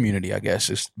the community, I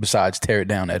guess, besides tear it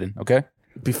down, Eden. Okay?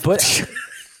 But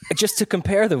just to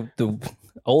compare the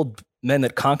old men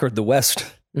that conquered the West,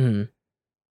 Mm-hmm.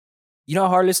 you know how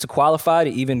hard it is to qualify to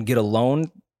even get a loan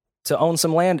to own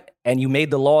some land? And you made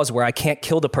the laws where I can't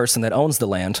kill the person that owns the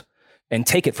land and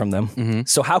take it from them. Mm-hmm.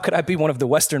 So how could I be one of the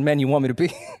Western men you want me to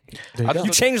be? You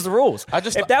changed the rules.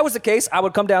 If that was the case, I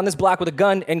would come down this block with a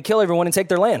gun and kill everyone and take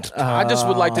their land. I just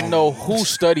would like to know who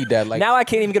studied that. Like Now I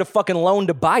can't even get a fucking loan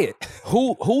to buy it.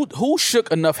 who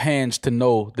shook enough hands to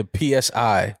know the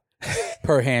PSI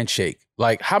per handshake?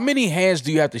 Like, how many hands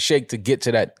do you have to shake to get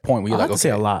to that point where you're I like, have to say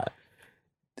a lot.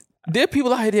 There are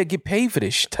people out here that get paid for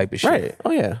this type of shit. Right.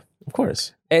 Oh, yeah. Of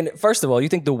course. And first of all, you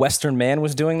think the Western man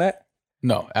was doing that?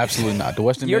 No, absolutely not. The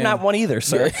Western You're man, not one either,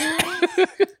 sir.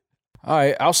 All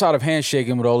right, outside of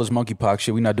handshaking with all this monkeypox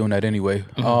shit, we're not doing that anyway.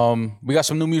 Mm-hmm. We got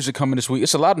some new music coming this week.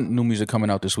 It's a lot of new music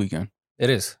coming out this weekend. It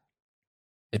is.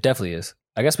 It definitely is.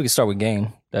 I guess we could start with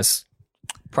Game. That's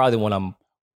probably the one I'm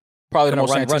Probably the Gonna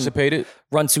most run- anticipated.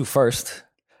 run to first.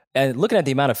 And looking at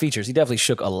the amount of features, he definitely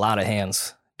shook a lot of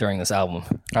hands during this album.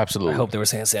 Absolutely. I hope there was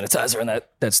hand sanitizer in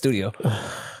that studio.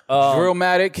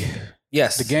 Drillmatic,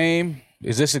 Yes. The Game.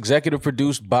 Is this executive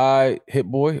produced by Hit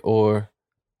Boy or?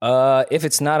 If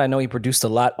it's not, I know he produced a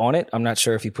lot on it. I'm not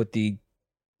sure if he put the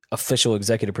official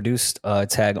executive produced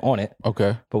tag on it,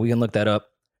 Okay. but we can look that up.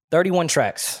 31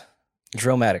 tracks,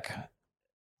 Drillmatic.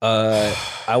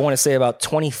 I want to say about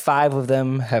 25 of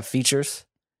them have features.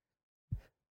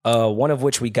 One of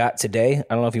which we got today.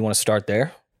 I don't know if you want to start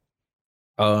there.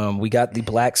 We got the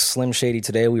Black Slim Shady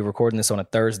today. We were recording this on a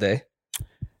Thursday.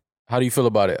 How do you feel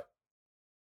about it?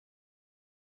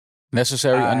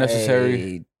 Necessary,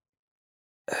 unnecessary?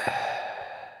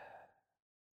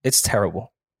 It's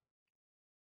terrible.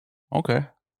 Okay.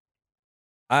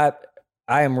 I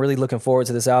am really looking forward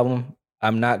to this album.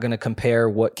 I'm not going to compare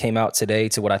what came out today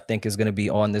to what I think is going to be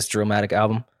on this Drillmatic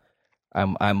album.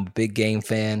 I'm a big Game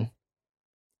fan,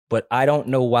 but I don't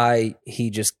know why he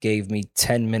just gave me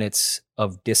 10 minutes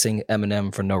of dissing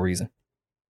Eminem for no reason.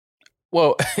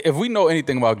 Well, if we know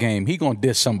anything about Game, he gonna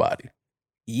diss somebody.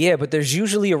 Yeah, but there's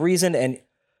usually a reason, and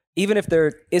even if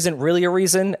there isn't really a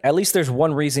reason, at least there's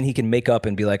one reason he can make up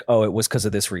and be like, oh, it was because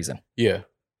of this reason. Yeah.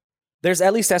 There's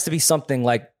at least has to be something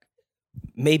like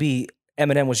maybe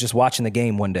Eminem was just watching the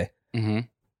game one day. Mm-hmm.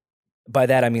 By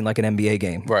that, I mean like an NBA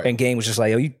game. Right. And Game was just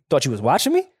like, oh, you thought you was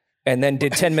watching me? And then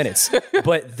did 10 minutes.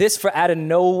 But this for out of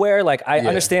nowhere, like I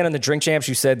understand on the Drink Champs,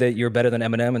 you said that you're better than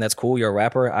Eminem and that's cool. You're a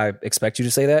rapper. I expect you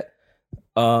to say that.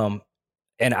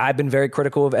 And I've been very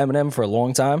critical of Eminem for a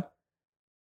long time.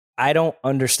 I don't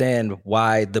understand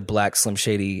why the Black Slim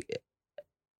Shady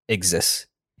exists.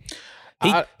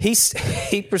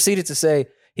 He proceeded to say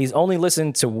he's only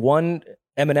listened to one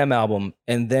Eminem album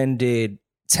and then did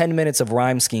 10 minutes of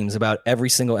rhyme schemes about every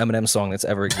single Eminem song that's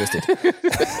ever existed.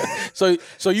 So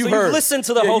you've heard, you've listened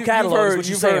to the whole catalog.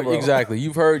 You've heard exactly.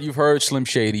 You've heard Slim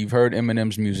Shady. You've heard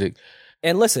Eminem's music.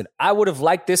 And listen, I would have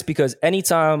liked this because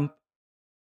anytime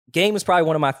Game is probably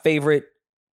one of my favorite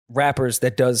rappers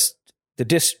that does the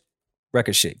diss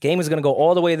record shit. Game is gonna go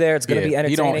all the way there. It's gonna be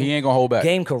entertaining. He ain't gonna hold back.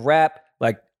 Game could rap.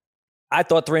 Like I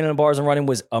thought 300 Bars and Running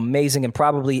was amazing and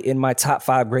probably in my top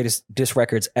 5 greatest diss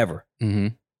records ever. Mm-hmm.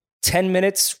 10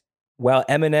 minutes while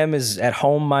Eminem is at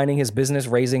home minding his business,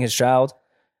 raising his child.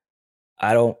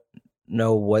 I don't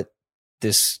know what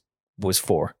this was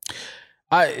for.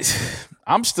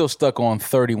 I'm still stuck on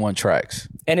 31 tracks.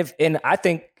 And I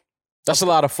think that's a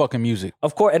lot of fucking music.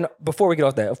 Of course, and before we get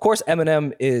off that, of course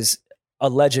Eminem is a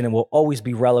legend and will always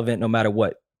be relevant no matter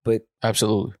what. But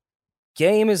absolutely.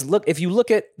 Game is if you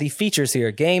look at the features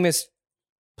here, Game is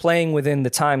playing within the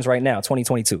times right now,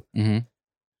 2022. Mm-hmm.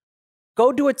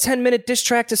 Go do a 10-minute diss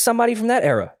track to somebody from that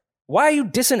era. Why are you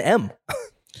dissing M?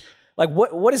 Like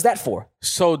what is that for?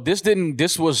 So Eminem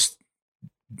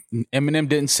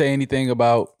didn't say anything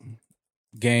about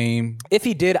Game. If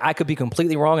he did, I could be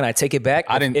completely wrong and I take it back.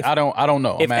 I don't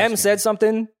know. If M said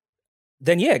something,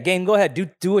 then yeah, Game, go ahead,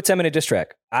 do a 10-minute diss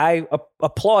track. I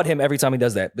applaud him every time he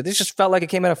does that, but this just felt like it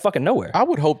came out of fucking nowhere. I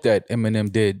would hope that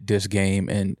Eminem did this Game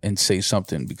and say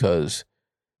something, because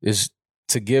it's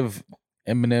to give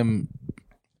Eminem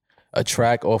a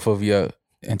track off of your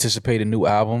anticipated new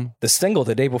album. The single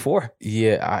the day before.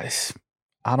 Yeah,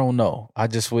 I don't know. I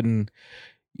just wouldn't.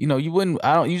 You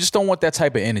just don't want that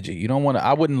type of energy. You don't want to.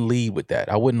 I wouldn't lead with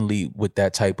that. I wouldn't lead with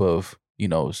that type of,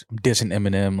 dissing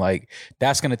Eminem. Like,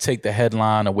 that's gonna take the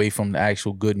headline away from the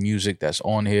actual good music that's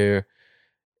on here.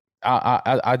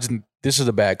 I just, this is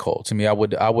a bad call to me. I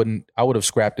would have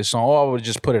scrapped this song, or I would have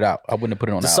just put it out. I wouldn't have put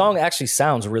it on the song. Actually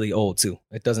sounds really old too.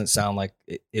 It doesn't sound like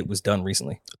it was done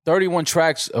recently. 31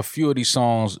 tracks. A few of these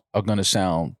songs are gonna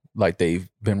sound like they've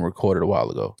been recorded a while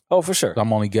ago. Oh, for sure.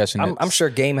 I'm only guessing. I'm sure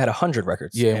Game had 100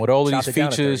 records. Yeah, and with all of these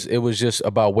features, it was just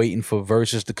about waiting for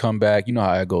verses to come back. You know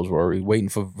how it goes, Rory. Waiting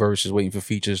for verses, waiting for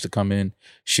features to come in,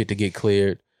 shit to get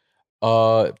cleared.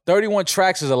 31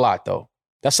 tracks is a lot, though.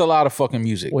 That's a lot of fucking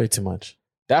music. Way too much.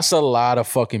 That's a lot of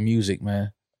fucking music,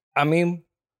 man. I mean,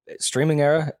 streaming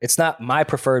era, it's not my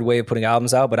preferred way of putting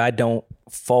albums out, but I don't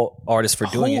fault artists for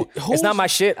doing it. It's not my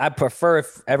shit. I prefer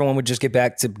if everyone would just get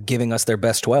back to giving us their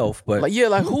best 12. But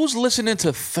who's listening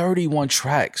to 31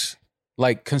 tracks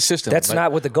like consistently? That's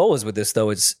not what the goal is with this,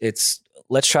 though. It's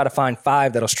let's try to find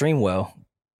 5 that'll stream well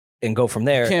and go from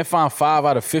there. You can't find 5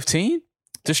 out of 15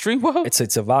 to stream well.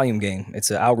 It's a volume game.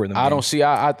 It's an algorithm game. I don't see.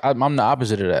 I'm the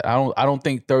opposite of that. I don't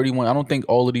think 31. I don't think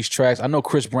all of these tracks. I know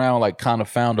Chris Brown kind of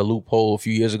found a loophole a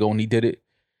few years ago when he did it,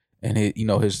 and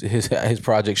his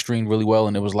project streamed really well,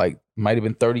 and it was might have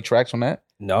been 30 tracks on that.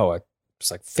 No,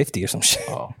 it's like 50 or some shit.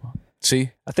 Oh,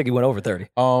 see, I think he went over 30.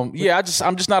 Yeah,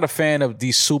 I'm just not a fan of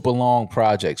these super long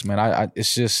projects, man.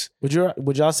 It's just. Would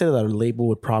y'all say that a label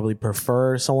would probably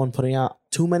prefer someone putting out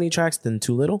too many tracks than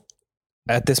too little?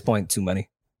 At this point, too many.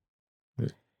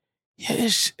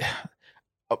 Yes.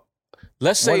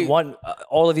 Let's say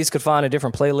all of these could find a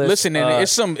different playlist. Listen, and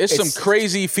it's some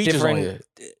crazy features on here.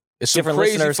 It's different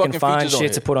listeners can find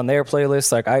shit to put on their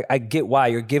playlist. Like I get why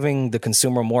you're giving the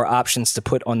consumer more options to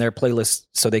put on their playlist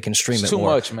so they can stream it more. Too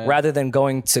much, man. Rather than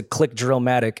going to click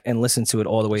Drillmatic and listen to it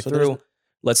all the way through.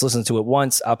 Let's listen to it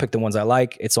once. I'll pick the ones I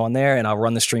like. It's on there, and I'll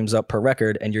run the streams up per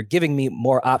record. And you're giving me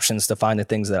more options to find the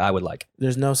things that I would like.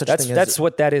 There's no such thing as... That's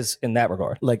what that is in that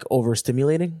regard. Like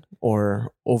overstimulating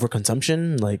or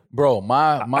overconsumption? Like, bro,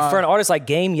 my for an artist like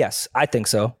Game, yes, I think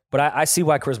so. But I see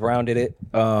why Chris Brown did it.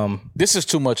 This is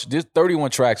too much. This 31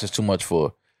 tracks is too much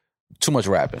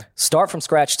rapping. Start From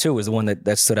Scratch 2 is the one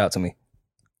that stood out to me.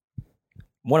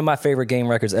 One of my favorite Game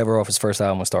records ever off his first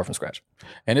album was Start From Scratch.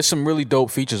 And there's some really dope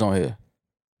features on here.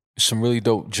 Some really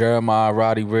dope Jeremiah,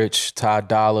 Roddy Ricch, Ty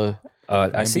Dolla.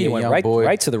 I see you went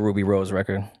right to the Ruby Rose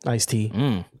record.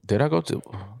 Ice-T. Did I go to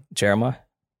Jeremiah?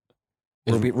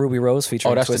 Ruby Rose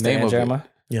featuring that's Twista the name and of Jeremiah?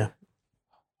 It. Yeah.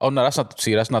 Oh no, that's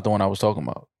not the one I was talking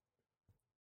about.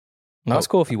 No, it's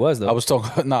cool if he was though. I was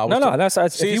talking. No, that's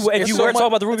if you weren't talking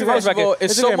about the Ruby Rose record.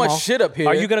 It's so much shit up here.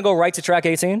 Are you gonna go right to track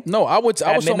 18? No, I was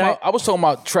talking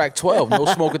about track 12. No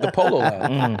Smoke at the Polo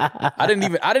Lounge. I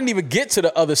didn't even get to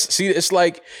the other. See, it's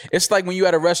like when you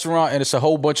at a restaurant and it's a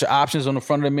whole bunch of options on the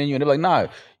front of the menu, and they're like, nah,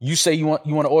 you say you want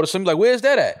to order something. Like, where's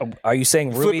that at? Are you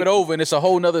saying Ruby? Flip it over and it's a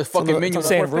whole nother fucking menu. I'm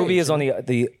saying Ruby is on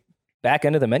the back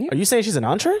end of the menu. Are you saying she's an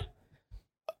entree?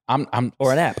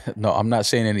 Or an app. No, I'm not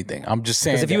saying anything. I'm just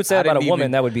saying. Because if you would say about a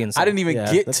woman, that would be insane. I didn't even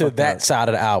get to that side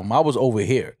of the album. I was over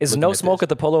here. Is No Smoke at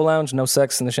the Polo Lounge, No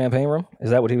Sex in the Champagne Room? Is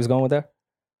that what he was going with there?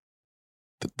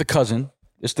 The cousin.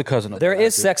 It's the cousin. There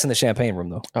is sex in the Champagne Room,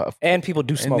 though. And people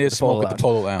do smoke at the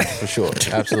Polo Lounge, for sure.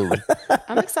 Absolutely.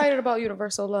 I'm excited about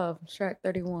Universal Love, track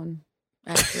 31.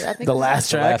 Actually, I think the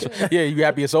last track. Yeah, you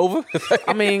happy it's over?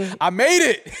 I mean, I made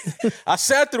it. I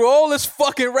sat through all this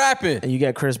fucking rapping. And you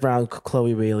get Chris Brown,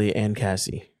 Chloe Bailey, and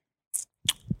Cassie.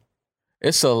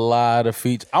 It's a lot of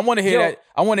features. I want to hear that.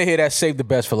 I want to hear that. Save the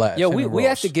best for last. Yo, we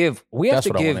have to give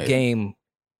Game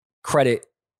credit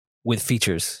with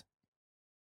features.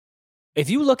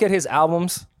 If you look at his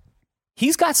albums,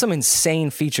 he's got some insane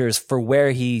features for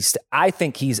where I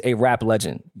think he's a rap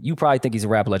legend. You probably think he's a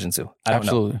rap legend too. I don't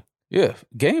know. Yeah,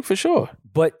 Game for sure.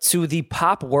 But to the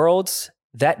pop worlds,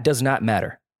 that does not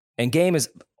matter. And Game is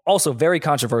also very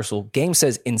controversial. Game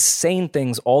says insane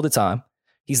things all the time.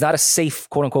 He's not a safe,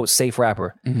 quote unquote, safe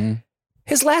rapper. Mm-hmm.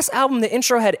 His last album, the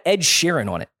intro had Ed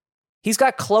Sheeran on it. He's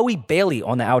got Chloe Bailey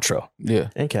on the outro. Yeah.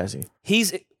 And Cassie.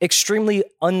 He's extremely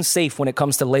unsafe when it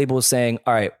comes to labels saying,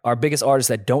 all right, our biggest artists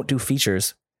that don't do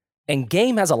features. And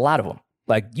Game has a lot of them.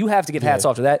 Like, you have to give hats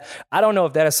off to that. I don't know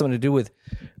if that has something to do with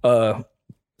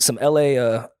some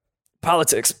LA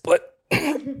politics, but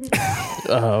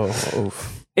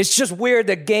It's just weird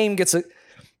that Game gets a.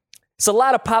 It's a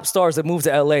lot of pop stars that move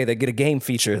to LA that get a Game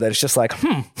feature. That it's just like,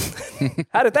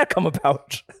 how did that come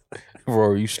about?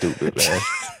 Rory, you stupid, man.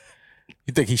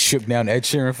 You think he shipped down Ed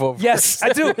Sheeran for? Yes, I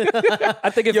do. I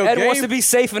think if Ed wants to be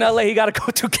safe in LA, he got to go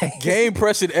to Game. Game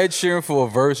pressing Ed Sheeran for a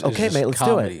verse. Okay, is mate, let's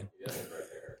comedy. do it.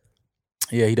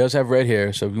 Yeah, he does have red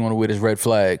hair, so if you want to wear this red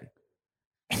flag.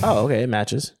 Oh, okay, it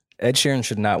matches. Ed Sheeran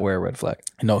should not wear a red flag.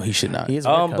 No, he should not. He is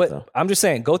But though. I'm just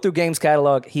saying, go through Game's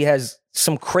catalog. He has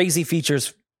some crazy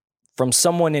features from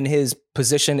someone in his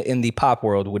position in the pop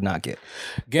world would not get.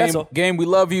 Game, we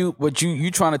love you, but you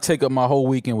trying to take up my whole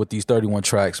weekend with these 31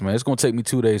 tracks, man. It's going to take me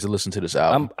 2 days to listen to this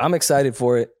album. I'm excited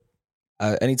for it.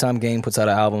 Anytime Game puts out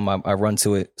an album, I run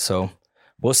to it. So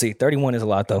we'll see. 31 is a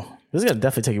lot, though. This is going to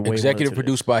definitely take you way Executive more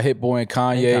produced by Hit Boy and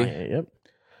Kanye. Yep.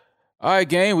 All right,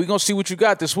 Game, we're going to see what you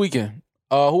got this weekend.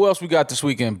 Who else we got this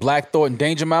weekend? Black Thought and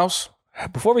Danger Mouse?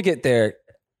 Before we get there,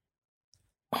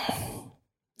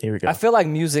 here we go. I feel like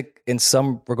music in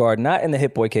some regard, not in the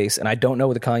Hit Boy case, and I don't know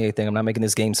with the Kanye thing, I'm not making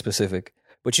this Game specific,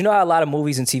 but you know how a lot of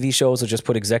movies and TV shows are just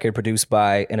put executive produced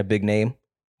by and a big name,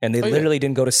 and they literally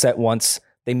didn't go to set once.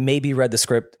 They maybe read the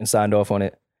script and signed off on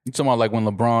it. You talking about like when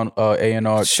LeBron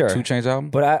A&R 2 Chainz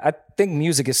album? But I think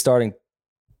music is starting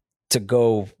to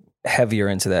go heavier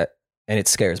into that, and it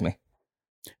scares me.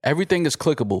 Everything is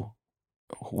clickable.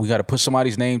 We got to put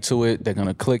somebody's name to it. They're going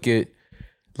to click it.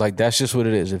 Like, that's just what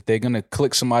it is. If they're going to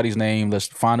click somebody's name, let's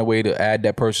find a way to add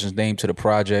that person's name to the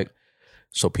project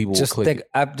so people will click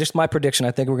it. Just my prediction,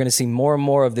 I think we're going to see more and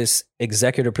more of this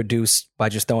executive produced by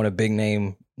just throwing a big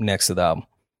name next to the album.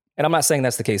 And I'm not saying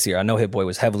that's the case here. I know Hit Boy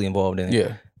was heavily involved in it.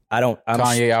 Yeah. I know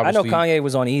Kanye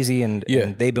was on Easy and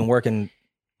they've been working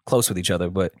close with each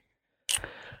other, but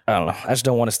I don't know. I just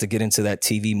don't want us to get into that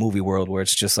TV movie world where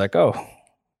it's just like, oh,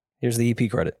 here's the EP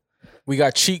credit. We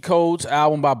got Cheat Codes,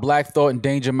 album by Black Thought and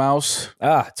Danger Mouse.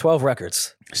 12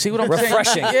 records. See what I'm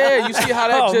Refreshing. saying? Yeah, you see how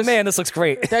that oh man, this looks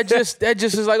great. That just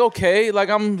is like, okay, like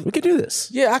we could do this.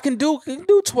 Yeah, I can do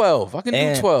 12. I can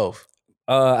do 12.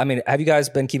 I mean, have you guys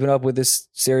been keeping up with this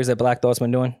series that Black Thought's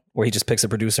been doing, where he just picks a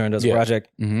producer and does a project?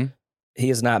 Mm-hmm. He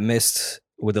has not missed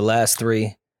with the last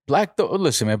 3. Black Thought,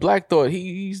 listen, man. Black Thought,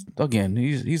 he's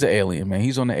an alien, man.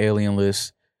 He's on the alien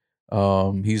list.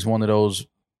 He's one of those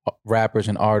rappers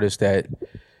and artists that,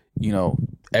 you know,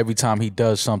 every time he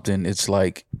does something, it's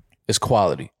like it's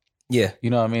quality. Yeah, you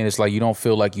know what I mean. It's like you don't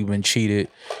feel like you've been cheated.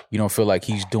 You don't feel like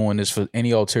he's doing this for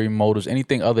any ulterior motives,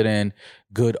 anything other than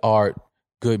good art,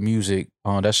 good music.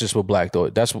 That's just what Black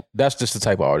Thought. That's just the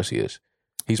type of artist he is.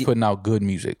 He's putting out good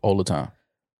music all the time.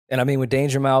 And I mean, with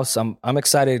Danger Mouse, I'm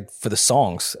excited for the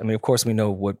songs. I mean, of course, we know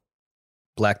what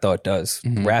Black Thought does,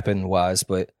 rapping wise,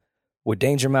 but with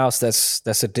Danger Mouse,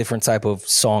 that's a different type of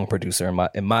song producer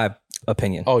in my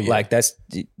opinion. Oh yeah, like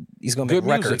he's gonna make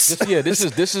records. This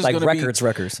is like gonna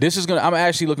records. This is gonna. I'm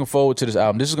actually looking forward to this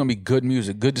album. This is gonna be good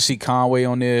music. Good to see Conway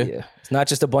on there. Yeah, it's not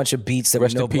just a bunch of beats that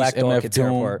Rest we know in peace, Black Thought MF can tear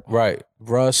Doom. apart. Right,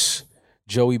 Russ,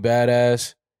 Joey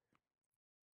Badass.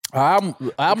 Albums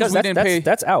we didn't pay.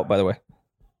 That's out, by the way.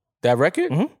 That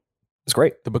record? Mm-hmm. It's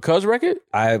great. The Because record?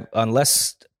 When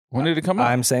did it come out?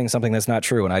 I'm saying something that's not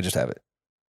true, and I just have it.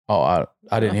 Oh,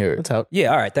 I didn't hear it. It's out.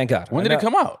 Yeah, all right, thank God. When did it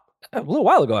come out? A little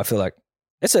while ago, I feel like.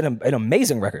 It's an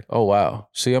amazing record. Oh, wow.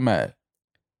 See, I'm mad.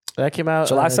 That came out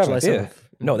July 7th. July 7th. Yeah.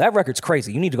 No, that record's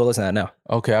crazy. You need to go listen to that now.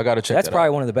 Okay, I got to check That's that probably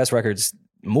out. one of the best records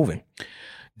moving.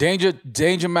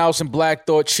 Danger Mouse and Black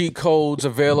Thought Cheat Codes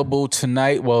available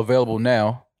tonight. Well, available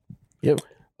now. Yep.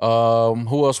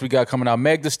 Who else we got coming out?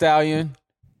 Meg Thee Stallion,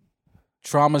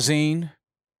 Traumazine.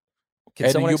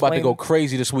 Eddie, you about to go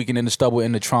crazy this weekend in the stubble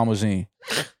in the Traumazine.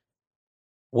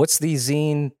 What's the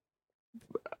zine?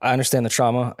 I understand the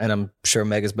trauma, and I'm sure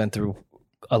Meg has been through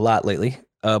a lot lately.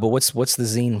 But what's the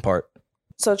zine part?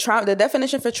 So the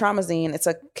definition for traumazine, it's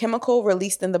a chemical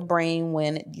released in the brain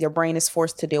when your brain is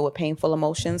forced to deal with painful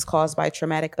emotions caused by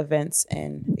traumatic events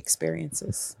and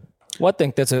experiences. Well, I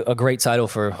think that's a great title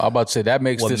for... I'm about to say, that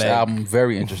makes this album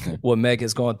very interesting. What Meg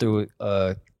has gone through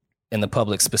in the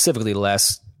public, specifically the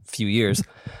last few years.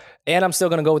 And I'm still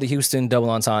going to go with the Houston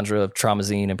double entendre of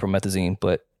Traumazine and Promethazine,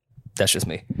 but that's just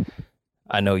me.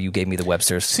 I know you gave me the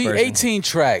Webster's version. 18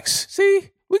 tracks. See?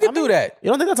 We could do that. You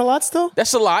don't think that's a lot still?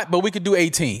 That's a lot, but we could do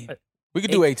 18. We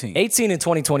could do 18. 18 in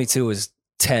 2022 is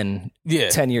 10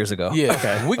 years ago. Yeah.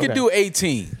 Okay. We could do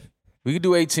 18. We could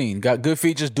do 18. Got good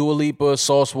features. Dua Lipa,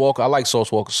 Sauce Walker. I like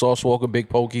Sauce Walker. Sauce Walker, Big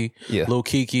Pokey, Lil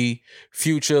Kiki,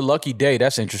 Future, Lucky Day.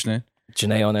 That's interesting.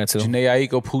 Janae on there too. Janae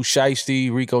Aiko, Pooh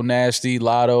Shiesty, Rico Nasty,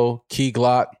 Lotto, Key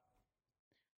Glock.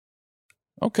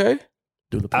 Okay.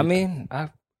 I mean,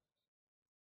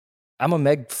 I'm a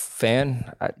Meg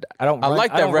fan. I don't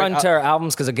like that I don't run record. to her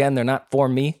albums because again, they're not for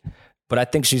me. But I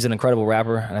think she's an incredible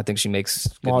rapper, and I think she makes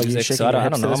good Well, you music. So shaking I your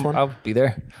don't hips to this know. one? I'll be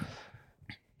there.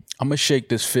 I'm gonna shake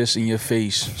this fist in your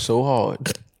face so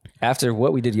hard. After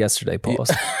what we did yesterday,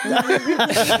 pause.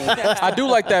 I do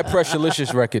like that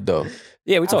Pressurelicious record though.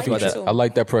 Yeah, we talked about like that. it too. I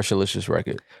like that Pressurelicious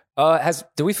record.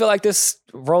 Do we feel like this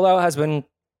rollout has been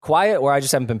quiet, or I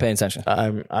just haven't been paying attention?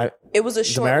 It was a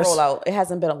short Damaris? rollout. It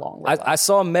hasn't been a long rollout. I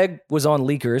saw Meg was on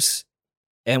Leakers,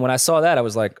 and when I saw that, I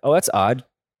was like, "Oh, that's odd."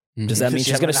 Does that mean She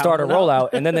she's has going an to start a album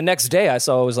out? rollout? And then the next day, I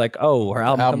saw it was like, "Oh, her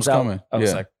album Album's comes out." coming. I was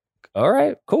Yeah. like, "All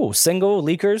right, cool, single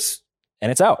Leakers,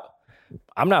 and it's out."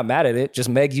 I'm not mad at it. Just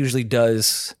Meg usually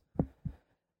does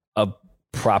a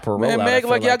proper rollout. Man, I Meg, feel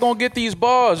like y'all gonna get these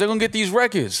bars. They're gonna get these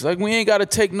records. Like we ain't gotta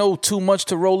take too much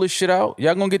to roll this shit out.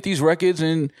 Y'all gonna get these records,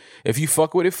 and if you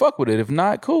fuck with it, fuck with it. If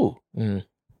not, cool.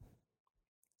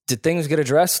 Did things get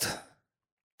addressed?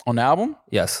 On the album,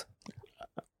 Yes,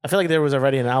 I feel like there was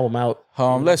already an album out.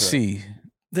 let's see.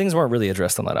 things weren't really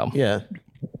addressed on that album. Yeah.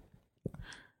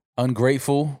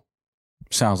 Ungrateful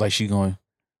sounds like she going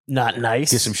Not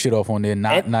nice. get some shit off on there.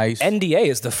 Not nice. NDA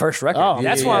is the first record. Oh,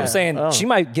 That's yeah, why yeah. I'm saying Oh. she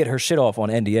might get her shit off on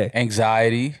NDA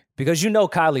Anxiety. because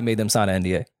Kylie made them sign an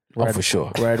NDA. Oh, for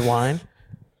sure. Red wine.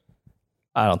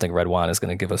 I don't think Red Wine is going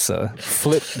to give us a.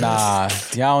 Nah,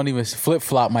 y'all don't even. Flip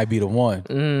flop might be the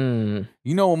one.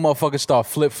 You know when motherfuckers start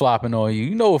flip flopping on you.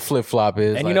 You know what flip flop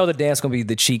is. And like, you know the dance going to be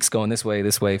the cheeks going this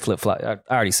way, flip flop. I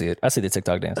already see it. I see the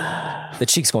TikTok dance. The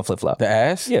cheeks going flip flop. the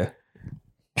ass. Yeah.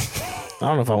 I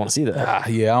don't know if I want to see that.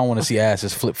 Yeah. I don't want to see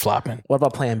asses flip flopping. What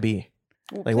about Plan B?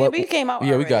 Like Plan what? B came out. Yeah,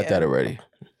 we already, got that already.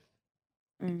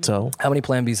 So How many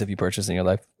Plan Bs have you purchased in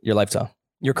your lifetime,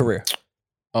 your career?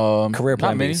 Career not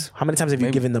Plan many. Bs. how many times have you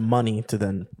Maybe- given them money to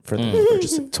then for them to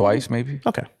purchase it? Twice, maybe.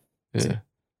 Okay. Yeah,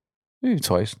 maybe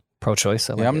twice. Pro-choice.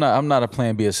 I like Yeah, it. I'm not a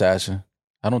Plan B assassin.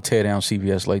 I don't tear down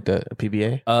CVS like that. A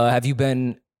PBA. Have you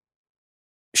been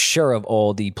sure of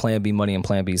all the Plan B money and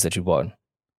Plan Bs that you bought?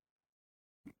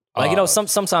 Like,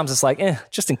 sometimes it's like,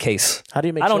 just in case. How do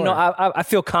you make? I don't sure? know. I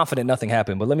feel confident nothing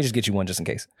happened, but let me just get you one just in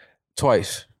case.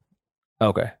 Twice.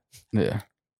 Okay. Yeah.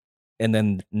 And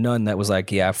then none that was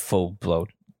like, yeah, I full blow.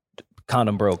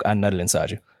 Condom broke. I nutted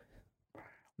inside you.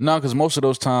 No, because most of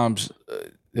those times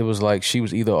it was like she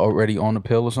was either already on the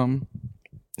pill or something.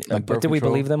 Like But birth did we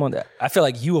control. believe them on that? I feel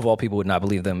like you of all people would not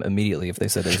believe them immediately if they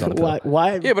said they was on the pill.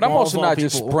 Why? Yeah, but I'm also of all not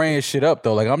just people- spraying shit up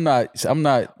though. Like I'm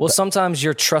not. Well, sometimes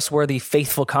your trustworthy,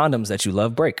 faithful condoms that you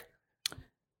love break.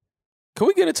 Can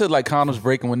we get into like condoms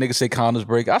breaking when niggas say condoms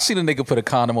break? I seen a nigga put a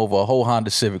condom over a whole Honda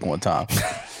Civic one time,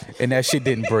 and that shit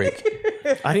didn't break.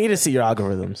 I need to see your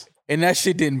algorithms. And that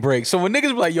shit didn't break. So when niggas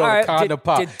be like, yo, All the right, condom did-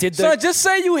 pop. did the- Son, just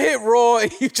say you hit raw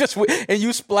and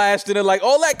you splashed in it. Like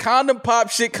all that condom pop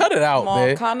shit, cut it out,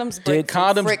 man. Condoms break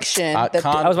condoms- from friction. I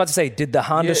was about to say, did the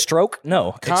Honda stroke?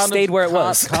 No, it stayed where it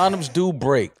was. Condoms do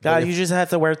break. God, But you just have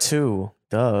to wear two.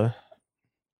 Duh.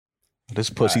 this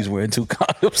pussy's wearing two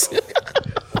condoms.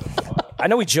 I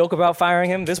know we joke about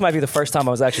firing him. This might be the first time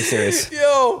I was actually serious.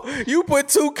 Yo, you put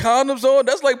two condoms on?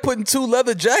 That's like putting two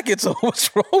leather jackets on.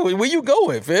 What's wrong with Where you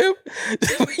going, fam?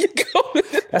 Where you going?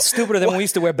 That's stupider than when we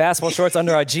used to wear basketball shorts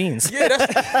under our jeans. Yeah,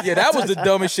 that was the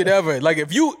dumbest shit ever. Like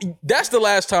that's the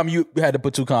last time you had to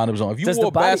put two condoms on. If you Does wore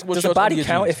the body, basketball does the shorts under body your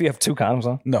count jeans. if you have two condoms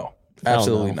on? No,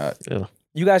 absolutely not. Ew.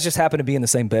 You guys just happen to be in the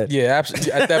same bed. Yeah,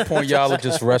 absolutely. At that point, y'all are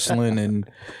just wrestling and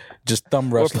just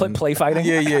thumb Or wrestling. play fighting.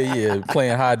 Yeah.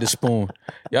 Playing hide the spoon.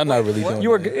 Y'all not really doing You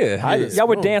were, that. y'all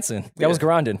were dancing. That was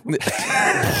grinding.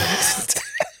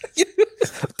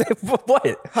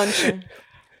 What? punching.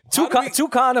 Two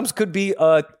condoms could be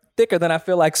thicker than I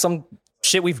feel like some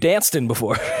shit we've danced in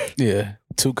before. Yeah,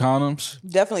 two condoms.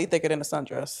 Definitely thicker than a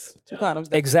sundress. Two condoms.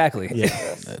 Exactly.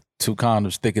 Two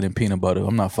condoms thicker than peanut butter.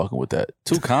 I'm not fucking with that.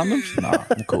 Two condoms? Nah,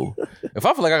 I'm cool. If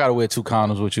I feel like I gotta wear two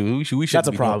condoms with you, we shouldn't That's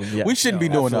a be problem, Doing, yeah. we shouldn't be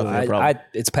doing absolutely. nothing.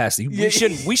 It's past you. Yeah.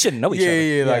 We shouldn't know each other.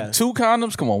 Yeah, Yeah. like two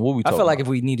condoms. Come on, what we I talking feel like about?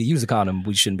 if we need to use a condom,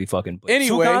 we shouldn't be fucking. But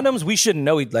Anyway. two condoms, we shouldn't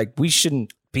know. Like we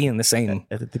shouldn't be in the same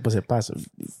Este tipo se pasa.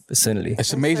 vicinity.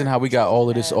 It's amazing how we got all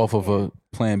of this off of a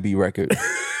Plan B record.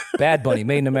 Bad Bunny,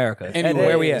 made in America. Anyway.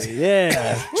 Where we at?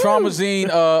 Yeah. Traumazine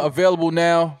available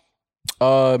now.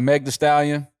 Meg Thee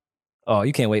Stallion. Oh,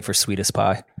 you can't wait for Sweetest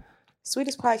Pie.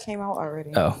 Sweetest Pie came out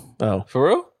already. Oh. For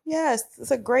real? Yes,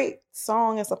 it's a great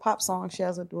song. It's a pop song. She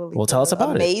has a Dua Lipa. Well, tell us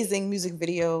about it. Amazing music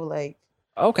video. Like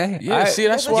Okay. Yeah, see,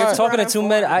 that's You're why. You're talking to two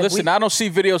men. Listen, I don't see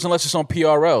videos unless it's on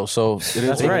PRL. So it is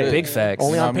That's what it right. is. Big facts.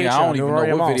 Only You know on what I mean? Patreon. I don't even know Nori what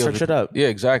Amal, videos. search it up. Yeah,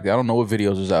 exactly. I don't know what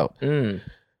videos is out.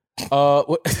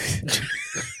 What?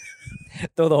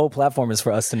 Though the whole platform is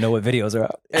for us to know what videos are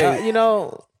out. Hey, You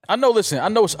know, I know. Listen, I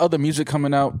know it's other music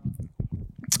coming out,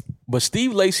 But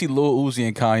Steve Lacy, Lil Uzi,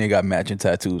 and Kanye got matching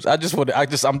tattoos. I don't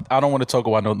want to talk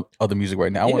about no other music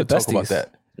right now. I want to talk about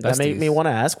that. That made me want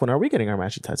to ask, when are we getting our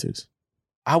matching tattoos?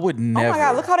 I would never. Oh my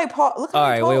God! Look how they look. How All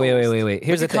they right, pose. wait.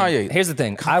 Here's the thing. Kanye. Here's the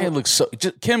thing. Kanye looks so.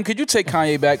 Kim, could you take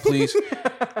Kanye back, please?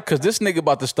 Because this nigga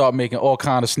about to start making all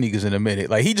kind of sneakers in a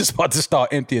minute. Like he just about to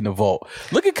start emptying the vault.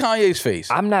 Look at Kanye's face.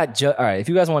 I'm not. All right, if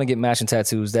you guys want to get matching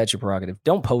tattoos, that's your prerogative.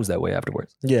 Don't pose that way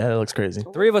afterwards. Yeah, that looks crazy.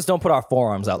 3 of us don't put our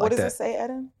forearms out What like does that. it say,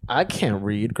 Eden? I can't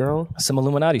read, girl. Some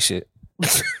Illuminati shit.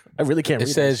 I really can't It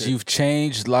read. says you've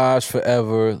changed lives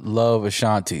forever. Love,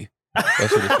 Ashanti.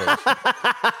 That's what it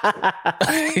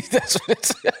says. That's what it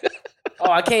says.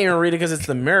 Oh, I can't even read it because it's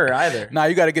the mirror either. Nah,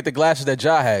 you got to get the glasses that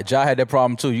Ja had. Ja had that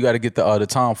problem too. You got to get the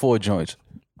Tom Ford joints.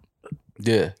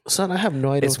 Yeah. Son, I have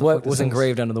no idea. It's the what fuck this was is.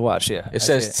 engraved under the watch. Yeah, It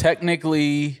says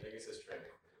technically.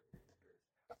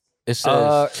 It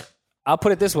says. I'll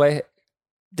put it this way.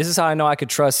 This is how I know I could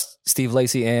trust Steve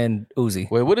Lacy and Uzi.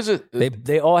 Wait, what is it?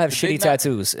 They all have They shitty not-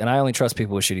 tattoos, and I only trust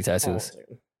people with shitty tattoos.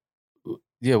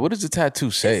 Yeah, what does the tattoo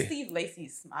say? Steve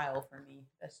Lacy's smile for me.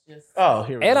 That's just. Oh,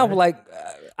 here we And go. I'm like,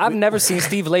 I've never seen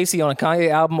Steve Lacy on a Kanye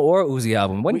album or Uzi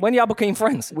album. When y'all became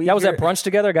friends? Y'all was at brunch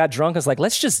together, got drunk. It's like,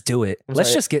 let's just do it. Let's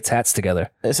sorry. just get tats together.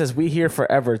 It says we here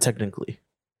forever, technically.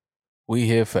 We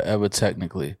here forever,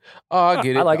 technically. Oh, I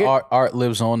get it. I like The it. Art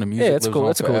lives on. The music Yeah, it's lives cool.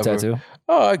 on It's a cool forever. tattoo.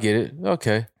 Oh, I get it.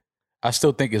 Okay. I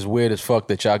still think it's weird as fuck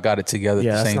that y'all got it together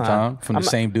Yeah, at the that's same not- time from the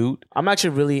same dude. I'm actually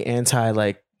really anti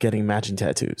like getting matching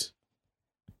tattoos.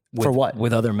 For what?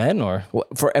 With other men or?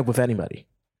 With anybody.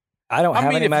 I don't have I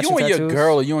mean, any if matching you and tattoos. your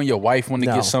girl or you and your wife want to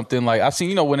No. get something like I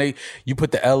seen, when you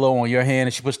put the LO on your hand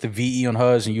and she puts the VE on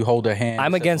hers and you hold her hand.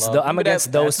 I'm and says against love. the- I'm Remember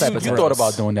against those type of You thrills. thought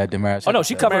about doing that, Damaris? Oh no,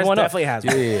 she covered Damaris one up. definitely has.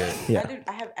 Yeah. Yeah.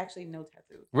 I have actually no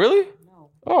tattoos. Really? No.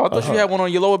 Oh, I thought you had one on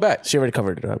your lower back. She already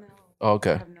covered it up. Oh,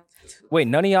 okay. I have no tattoos. Wait,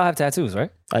 none of y'all have tattoos,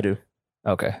 right? I do.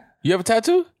 Okay, You have a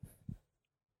tattoo?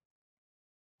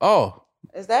 Oh,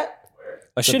 Is that?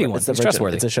 a shitty one. It's It's the virgin.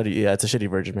 trustworthy. It's a shitty. Yeah, it's a shitty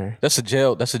Virgin Mary. that's a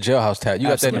jailhouse tattoo. You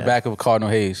got that in the Absolutely. back of a Cardinal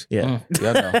Hayes. Yeah,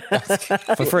 Yeah, I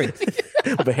know. For free.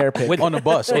 with a hair pick. On the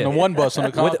bus, on the one bus on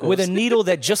the concourse. with a needle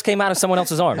that just came out of someone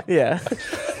else's arm. yeah.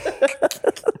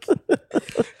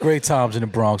 Great times in the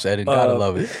Bronx, Eden. Gotta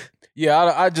love it.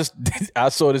 Yeah, I just I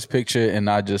saw this picture and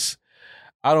I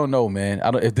don't know, man.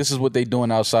 If this is what they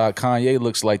doing outside. Kanye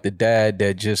looks like the dad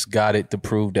that just got it to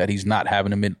prove that he's not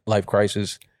having a midlife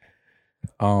crisis.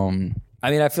 I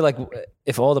mean, I feel like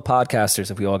if all the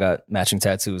podcasters, if we all got matching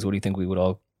tattoos, what do you think we would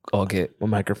all get? A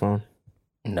microphone.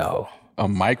 No. A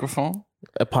microphone.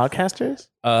 A podcasters?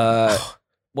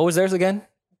 What was theirs again?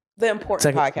 The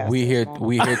important podcast. We here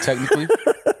technically.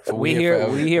 We here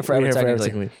forever, We're here forever,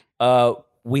 technically.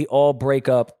 We all break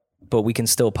up, but we can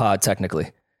still pod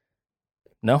technically.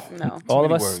 No? No. All of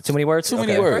many us? words. Too many words? Too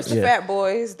many Okay. words. First the Fat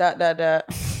Boys. ...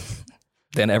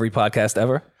 Then every podcast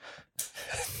ever?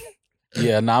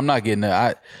 Yeah, no, I'm not getting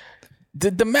that.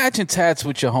 The matching tats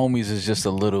with your homies is just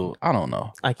a little. I don't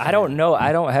know. I don't know.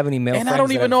 I don't have any male And I friends don't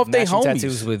that even have know if they matching homies.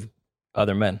 tattoos with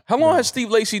other men. How long has Steve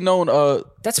Lacy known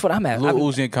That's what I'm at. Lil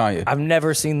Uzi and Kanye? I've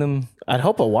never seen them. I'd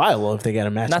hope a while if they get a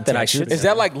matching Not that I tattoo should. together. Is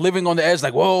that like living on the edge?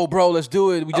 Like, whoa, bro, let's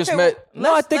do it. We just Okay, met.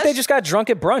 No, I think they just got drunk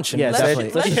at brunch. And Yeah, said,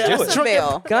 definitely. let's just do Let's it.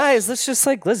 bail. Guys, let's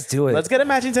do it. Let's get a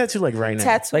matching tattoo like right now.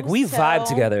 Tattoos like we vibe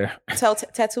together.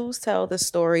 Tattoos tell the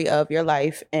story of your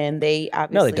life, and they No,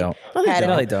 obviously they don't. had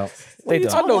No, a- they don't. They I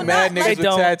don't. know Well, mad not- niggas they with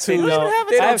don't. tattoos. They don't.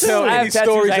 They I don't have tell I have any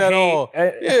tattoos stories I at hate. all.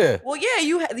 Yeah. Well, yeah,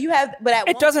 you have, but at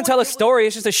It one doesn't point tell a it was- story.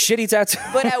 It's just a shitty tattoo.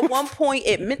 But at one point,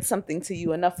 it meant something to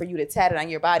you enough for you to tat it on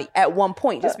your body. At one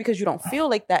point, just because you don't feel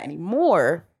like that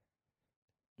anymore.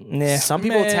 Nah. Some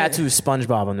people Man. tattoo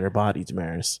SpongeBob on their body,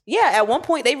 Damaris. Yeah, at one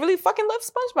point, they really fucking loved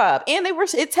SpongeBob, and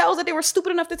it tells that they were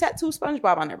stupid enough to tattoo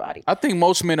SpongeBob on their body. I think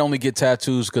most men only get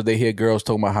tattoos because they hear girls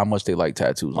talking about how much they like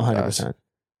tattoos. on guys. 100%.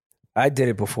 I did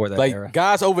it before that Like era.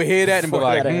 guys overhear that and be Before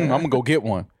like, that era. I'm gonna go get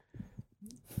one.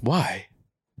 Why?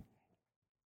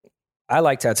 I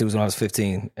liked tattoos when I was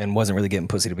 15 and wasn't really getting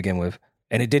pussy to begin with.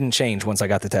 And it didn't change once I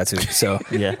got the tattoo. So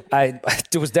Yeah.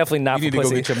 it was definitely not You need for to go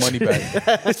pussy. get your money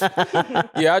back.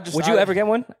 Yeah, Would you ever get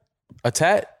one? a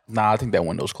tat? Nah, I think that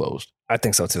window's closed. I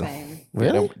think so too.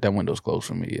 Really? Yeah, that window's closed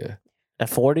for me. Yeah, At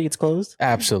 40, it's closed?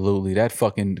 absolutely. That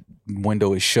fucking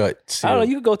window is shut. I don't know.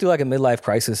 You could go through like a midlife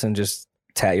crisis and just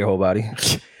tat your whole body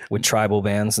with tribal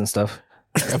bands and stuff.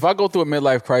 If I go through a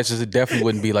midlife crisis, it definitely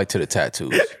wouldn't be like to the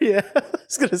tattoos. Yeah. I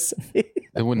was going to say.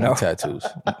 It wouldn't be tattoos.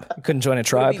 You couldn't join a Would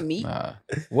tribe. it be meat? Nah.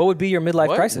 What would be your midlife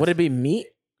What? crisis? Would it be meat?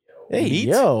 Hey, Meat?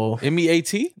 yo.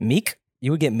 M-E-A-T? Meek? You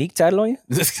would get Meek tatted on you?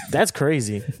 That's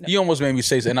crazy. You almost made me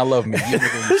say something, and I love Meek.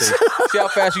 See how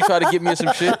fast you try to get me in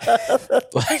some shit?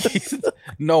 Like,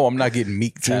 no, I'm not getting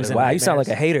Meek tatted. Wow, you sound like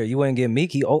a hater. You wouldn't get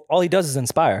Meek. All he does is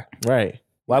inspire. Right.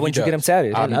 Why wouldn't you get him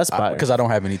tatted? Because I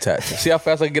don't have any tats. See how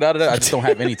fast I can get out of that? I just don't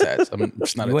have any tats. I'm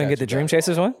just not. You wouldn't get the Dream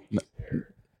Chasers one? No.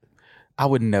 I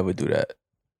would never do that.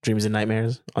 Dreams and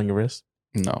nightmares on your wrist?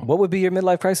 No. What would be your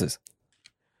midlife crisis?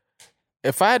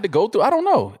 If I had to go through, I don't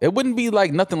know. It wouldn't be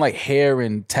like nothing like hair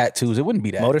and tattoos. It wouldn't be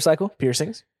that. Motorcycle?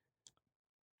 Piercings?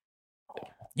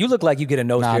 You look like you get a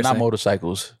nose piercing. Not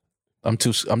motorcycles. I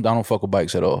don't fuck with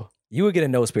bikes at all. You would get a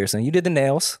nose piercing. You did the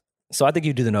nails. So I think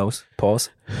you do the nose.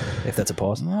 Pause. If that's a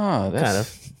pause. Nah, that's... Kind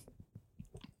of.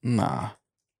 Nah.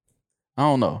 I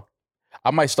don't know.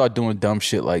 I might start doing dumb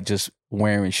shit like just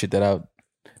wearing shit that I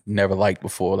never liked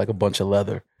before, like a bunch of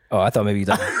leather. Oh, I thought maybe you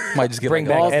might just get bring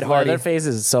like, back Ed Hardy. Their face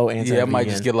is so anti-vegan. Yeah, I might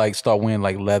just start wearing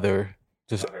like leather.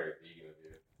 Just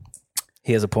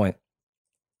He has a point.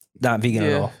 Not vegan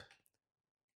at all.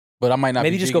 But I might not.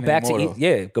 Maybe just go back to eat.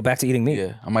 Yeah, go back to eating meat.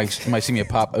 Yeah, you might see me at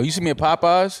Popeyes. Oh, you see me at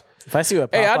Popeyes? If I see you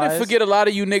at Popeyes, hey, I didn't forget a lot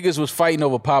of you niggas was fighting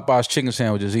over Popeyes chicken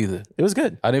sandwiches either. It was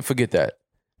good. I didn't forget that.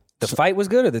 The fight was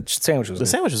good, or the sandwich was good? The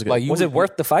sandwich was good. Like, was it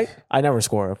worth the fight? I never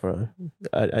score for.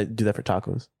 I do that for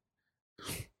tacos.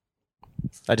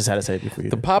 I just had to say it before you.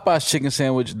 The Popeyes chicken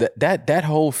sandwich, that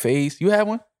whole phase. You had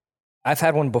one? I've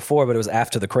had one before, but it was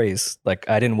after the craze. Like,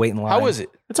 I didn't wait in line. How was it?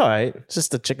 It's all right. It's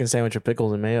just a chicken sandwich with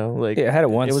pickles and mayo. Like, yeah, I had it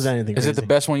once. It was anything. Is crazy. it the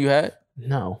best one you had?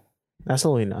 No,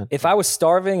 absolutely not. If I was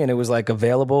starving and it was like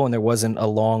available and there wasn't a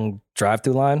long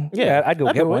drive-through line, I'd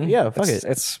go get one. Yeah, fuck it.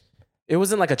 It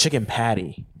wasn't like a chicken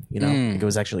patty. You know, like it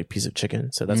was actually a piece of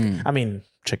chicken. So that's. I mean,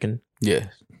 chicken. Yeah.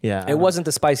 Yeah. It wasn't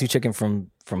the spicy chicken from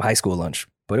high school lunch,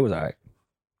 but it was all right.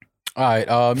 All right.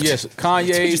 Yes,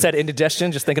 Kanye. You just had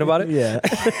indigestion just thinking about it? Yeah.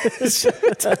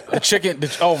 The chicken.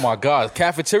 Oh my God.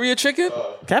 Cafeteria chicken?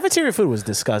 Cafeteria food was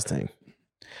disgusting.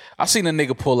 I seen a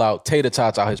nigga pull out tater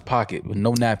tots out his pocket with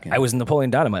no napkin. I was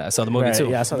Napoleon Dynamite. I saw the movie too.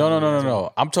 Yeah, I saw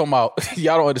No. I'm talking about,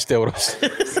 y'all don't understand what I'm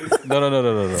saying.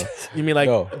 No. You mean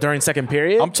like during second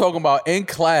period? I'm talking about in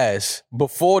class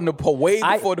before Napoleon.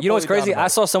 You know what's crazy? I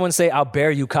saw someone say, "I'll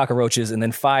bear you cockroaches," and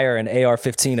then fire an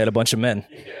AR-15 at a bunch of men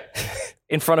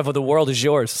in front of the world is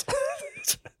yours.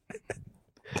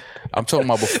 I'm talking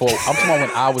about before. I'm talking about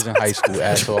when I was in high school,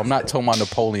 asshole. I'm not talking about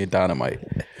Napoleon Dynamite.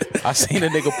 I seen a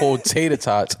nigga pull tater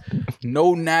tots,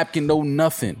 no napkin, no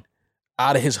nothing,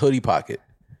 out of his hoodie pocket.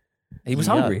 He was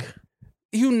hungry.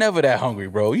 You never that hungry,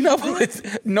 bro. You never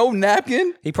no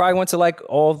napkin. He probably went to like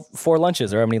all 4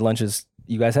 lunches or how many lunches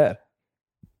you guys had.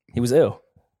 He was ill.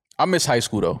 I miss high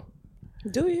school though.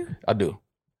 Do you? I do.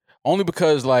 Only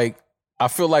because like I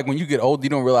feel like when you get old, you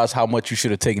don't realize how much you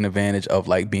should have taken advantage of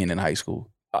like being in high school.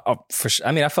 For sure.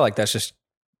 I mean, I feel like that's just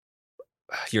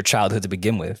your childhood to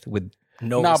begin with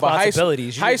no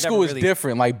responsibilities. But high school is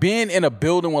different. Like being in a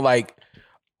building with like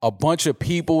a bunch of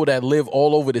people that live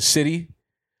all over the city.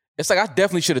 It's like I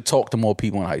definitely should have talked to more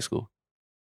people in high school.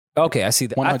 Okay, I see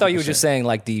that. 100%. I thought you were just saying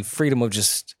like the freedom of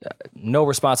just no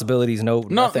responsibilities,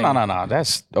 nothing. No.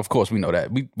 That's of course we know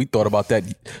that. We thought about that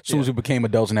as soon as we became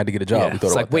adults and had to get a job. Yeah. We thought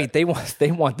it's about like, wait,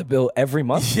 they want the bill every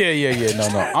month? Yeah.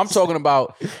 No. I'm talking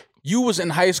about you was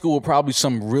in high school with probably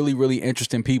some really, really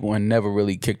interesting people and never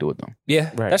really kicked it with them.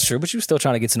 Yeah, That's true. But you were still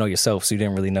trying to get to know yourself, so you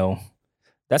didn't really know.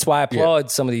 That's why I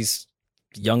applaud some of these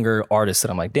younger artists that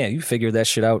I'm like, damn, you figured that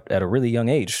shit out at a really young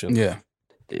age. So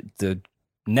the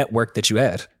network that you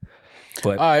had.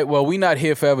 But all right, well, we not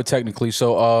here forever technically,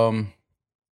 so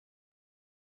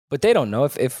but they don't know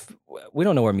if we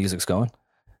don't know where music's going.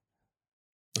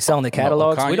 Selling the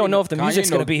catalogs. We don't know if the music's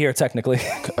going to be here technically.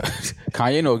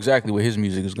 Kanye know exactly where his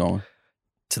music is going.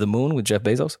 To the moon with Jeff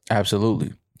Bezos?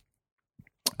 Absolutely.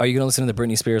 Are you going to listen to the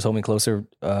Britney Spears Hold Me Closer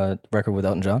record with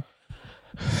Elton John?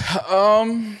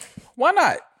 Why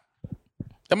not?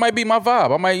 That might be my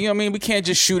vibe. I might, you know what I mean? We can't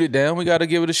just shoot it down. We got to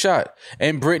give it a shot.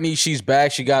 And Britney, she's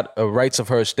back. She got rights of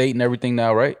her estate and everything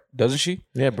now, right? Doesn't she?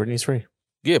 Yeah, Britney's free.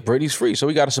 Yeah, Britney's free. So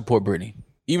we got to support Britney.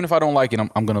 Even if I don't like it,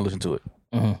 I'm going to listen to it.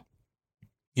 Mm-hmm.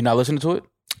 You're not listening to it?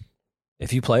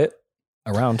 If you play it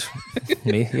around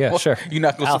me, yeah, sure. You're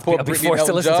not going to support Britney and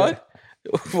Elton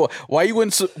John? Why you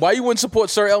wouldn't support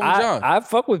Sir Elton John? I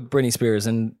fuck with Britney Spears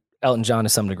and Elton John to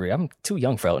some degree. I'm too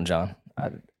young for Elton John.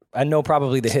 I know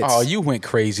probably the hits. Oh, you went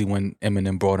crazy when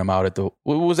Eminem brought him out at what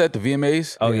was that, the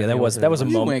VMAs? Oh yeah, that was a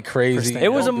moment. You went crazy.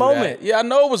 It was a moment. Yeah, I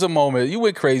know it was a moment. You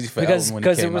went crazy for Elton when he came out.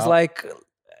 Because it was like,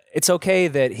 it's okay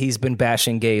that he's been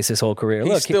bashing gays his whole career.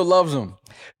 He still loves them.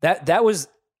 That was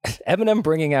Eminem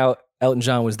bringing out Elton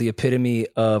John was the epitome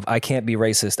of I can't be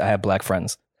racist. I have black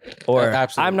friends. Or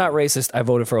Absolutely. I'm not racist. I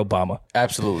voted for Obama.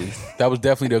 Absolutely. That was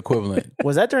definitely the equivalent.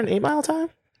 Was that during 8 Mile time?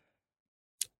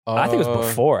 I think it was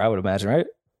before, I would imagine, right?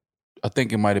 I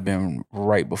think it might have been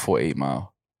right before 8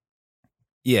 Mile.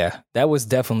 Yeah, that was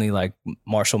definitely like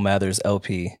Marshall Mathers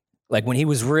LP. Like when he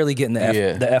was really getting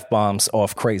the F-bombs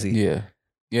off crazy. Yeah.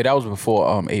 Yeah, that was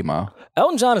before 8 Mile.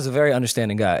 Elton John is a very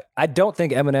understanding guy. I don't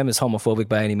think Eminem is homophobic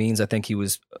by any means. I think he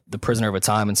was the prisoner of a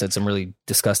time and said some really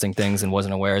disgusting things and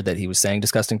wasn't aware that he was saying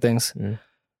disgusting things.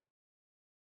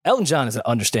 Elton John is an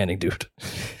understanding dude.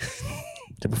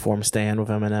 To perform Stan with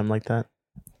Eminem like that?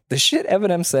 The shit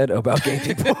Eminem said about gay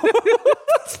people.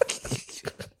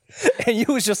 And you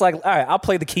was just like, all right, I'll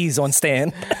play the keys on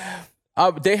Stan.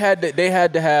 They had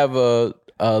to have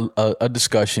a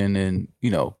discussion, and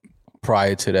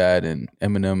prior to that, and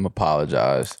Eminem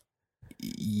apologized.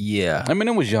 Yeah,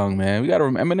 Eminem was young, man. We got to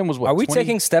remember. Eminem was what? Are we 20?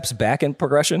 taking steps back in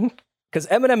progression? Because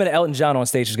Eminem and Elton John on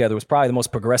stage together was probably the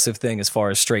most progressive thing as far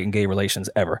as straight and gay relations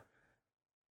ever.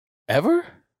 Ever?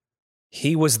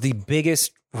 He was the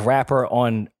biggest rapper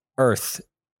on earth,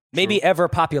 maybe ever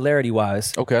popularity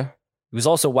wise. Okay. He was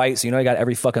also white, so he got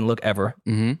every fucking look ever.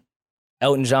 Mm-hmm.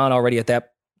 Elton John already at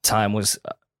that time was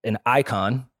an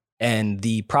icon and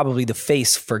probably the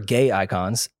face for gay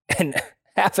icons. And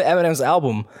half of Eminem's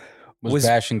album was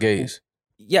bashing gays.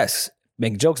 Yes,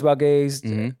 making jokes about gays,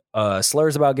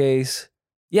 slurs about gays.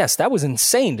 Yes, that was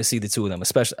insane to see the two of them,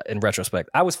 especially in retrospect.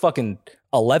 I was fucking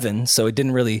 11, so I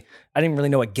didn't really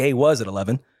know what gay was at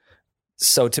 11.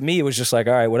 So to me, it was just like,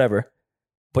 all right, whatever.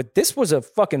 But this was a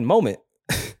fucking moment.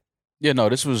 Yeah, no,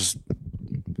 this was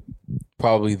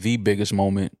probably the biggest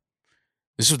moment.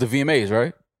 This was the VMAs,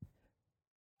 right?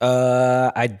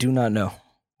 I do not know.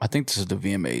 I think this is the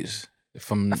VMAs.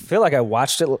 I feel like I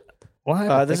watched it.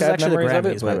 Well, this is actually the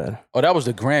Grammys, my bad. Oh, that was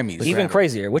the Grammys. Even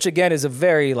crazier, which again is a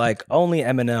very only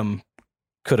Eminem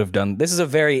could have done. This is a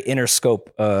very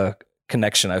Interscope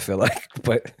connection, I feel like.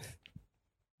 But,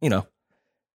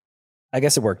 I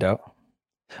guess it worked out.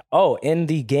 Oh, in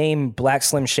the game Black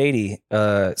Slim Shady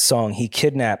song, he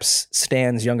kidnaps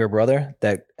Stan's younger brother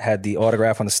that had the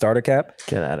autograph on the starter cap.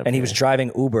 Get out of And he was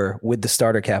driving Uber with the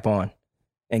starter cap on.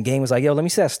 And Game was like, yo, let me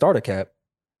see that starter cap.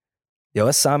 Yo,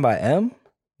 that's signed by M?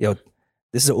 Yo,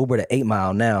 this is an Uber to 8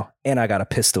 Mile now. And I got a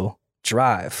pistol.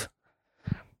 Drive.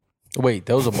 Wait,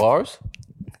 those are bars?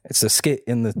 It's a skit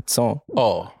in the song.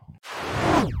 Oh.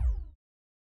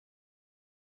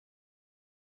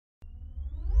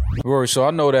 Rory, so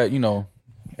I know that,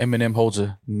 Eminem holds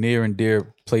a near and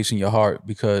dear place in your heart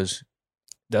because...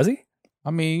 Does he?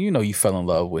 I mean, you fell in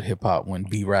love with hip hop when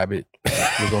B Rabbit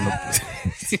was on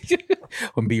the...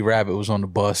 when B Rabbit was on the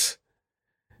bus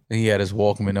and he had his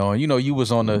Walkman on. You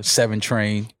was on the 7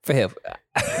 train. For him.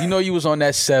 You was on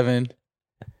that 7.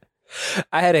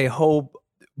 I had a whole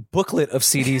booklet of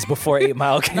CDs before 8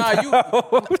 Mile came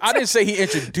out. I didn't say he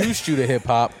introduced you to hip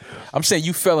hop. I'm saying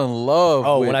you fell in love.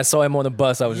 Oh, when I saw him on the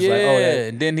bus, I was just like, oh, yeah.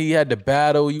 And then he had the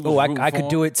battle. I could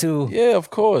do it too. Yeah, of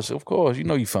course. You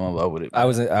fell in love with it.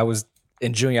 Man. I was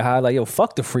in junior high, like, yo,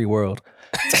 fuck the free world.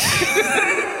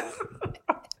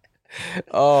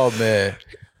 Oh man,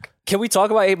 can we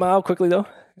talk about 8 Mile quickly though?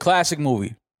 Classic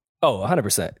movie. Oh,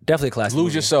 100%, definitely a classic.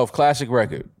 Lose Yourself, classic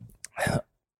record.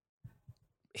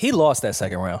 He lost that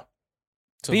second round.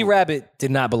 B Rabbit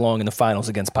did not belong in the finals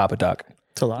against Papa Doc.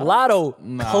 Lotto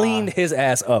cleaned his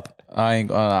ass up.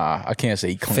 I can't say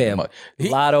he cleaned him up.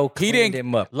 Lotto cleaned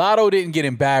him up. Lotto didn't get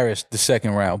embarrassed the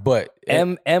second round, but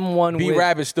M1 B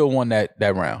Rabbit still won that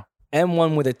round.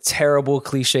 M1 with a terrible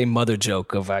cliche mother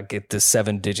joke of I get the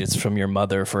 7 digits from your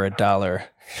mother for $1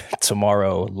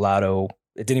 tomorrow. Lotto.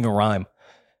 It didn't even rhyme.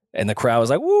 And the crowd was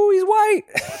like, woo, he's white.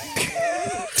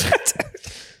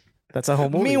 That's a whole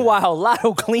movie. Meanwhile,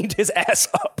 Lotto cleaned his ass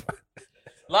up.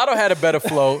 Lotto had a better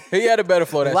flow. He had a better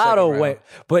flow that Lotto second round. went.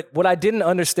 But what I didn't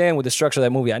understand with the structure of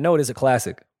that movie, I know it is a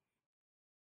classic.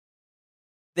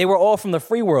 They were all from the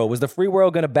free world. Was the free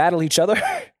world going to battle each other?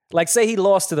 Like, say he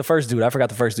lost to the first dude. I forgot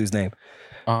the first dude's name.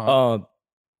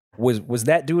 Was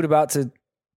that dude about to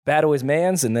battle his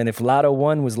mans? And then if Lotto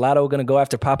won, was Lotto going to go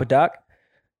after Papa Doc?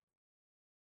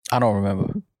 I don't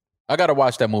remember. I got to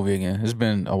watch that movie again. It's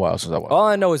been a while since I watched it. All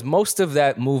I know is most of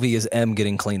that movie is M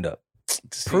getting cleaned up.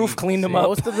 Proof cleaned him up.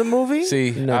 Most of the movie?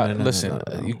 Listen,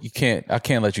 you can't. I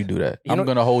can't let you do that. I'm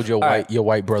gonna hold your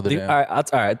white brother down. All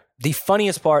right. The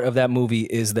funniest part of that movie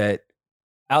is that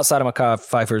outside of Mekhi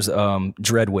Phifer's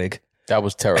dread wig, that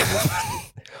was terrible.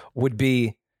 would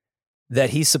be that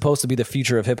he's supposed to be the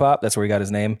future of hip hop. That's where he got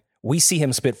his name. We see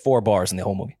him spit 4 bars in the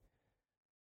whole movie.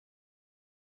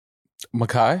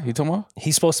 Mekhi, you talking about?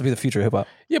 He's supposed to be the future of hip hop.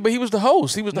 Yeah, but he was the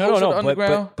host. He was the host of the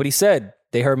Underground. But he said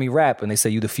they heard me rap and they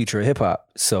said, you the future of hip hop.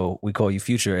 So we call you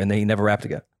Future. And then he never rapped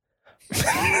again.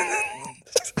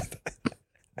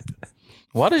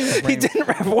 Why did his brain... He didn't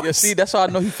rap once. Yeah, see, that's how I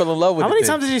know he fell in love with it. How many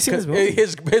times did you see this movie?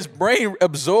 His brain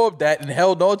absorbed that and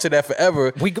held on to that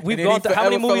forever. We've gone through how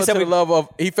many movies have we...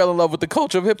 He fell in love with the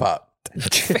culture of hip hop.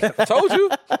 Told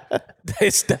you.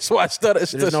 That's why I stood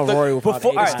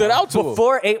out to him.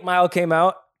 Before 8 Mile came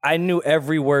out, I knew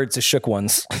every word to Shook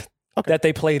Ones that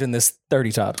they played in this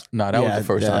 30 times. Nah, that was the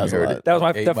first time you heard it. That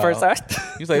was the first time.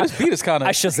 He was like, this beat is kind of...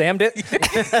 I Shazammed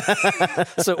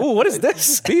it. So, ooh, what is this?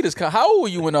 This beat is kind of... How old were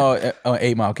you when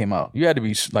 8 Mile came out? You had to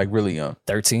be like really young.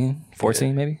 13,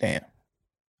 14 maybe? Damn.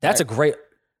 That's a great...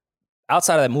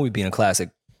 Outside of that movie being a classic,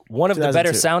 one of the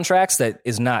better soundtracks that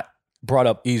is not brought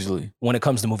up easily when it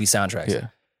comes to movie soundtracks. Yeah.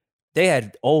 They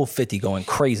had Old 50 going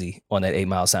crazy on that 8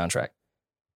 Mile soundtrack.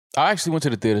 I actually went to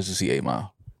the theaters to see 8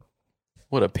 Mile.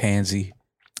 What a pansy.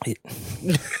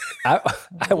 I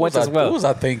went as well. What was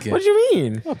I thinking? What do you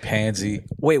mean? A pansy.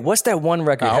 Wait, what's that one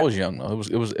record? Nah, I was young though.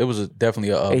 It was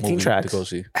definitely a 18 movie tracks to go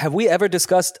see. Have we ever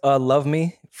discussed Love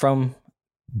Me from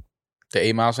the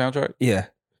 8 Mile soundtrack? Yeah.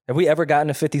 Have we ever gotten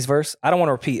a 50s verse? I don't want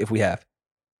to repeat if we have.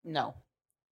 No.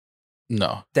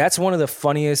 That's one of the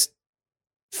funniest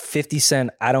 50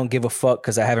 Cent I don't give a fuck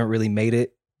because I haven't really made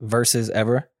it verses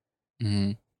ever.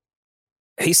 Mm-hmm.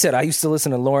 He said, I used to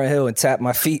listen to Lauryn Hill and tap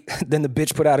my feet. Then the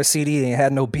bitch put out a CD and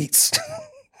had no beats.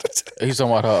 He's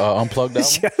talking about her Unplugged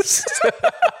album? Yes.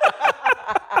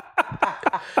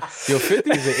 Yo,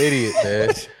 50's an idiot, man.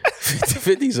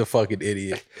 50's a fucking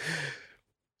idiot.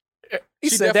 He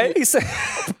said that. He said,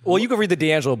 well, you can read the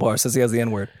D'Angelo bar since he has the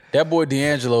N-word. That boy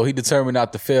D'Angelo, he determined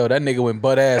not to fail. That nigga went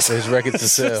butt ass for his record to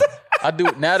sell. I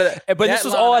do now that. But this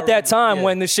was all at that time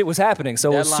when this shit was happening,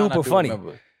 so it was super funny.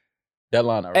 Remember. That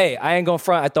line. Hey, I ain't gonna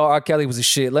front. I thought R. Kelly was a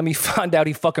shit. Let me find out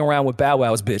he fucking around with Bow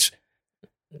Wow's bitch.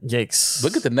 Yikes!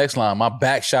 Look at the next line. My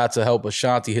back shot to help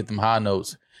Ashanti hit them high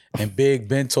notes, and Big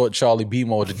Ben taught Charlie B.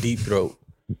 More the deep throat.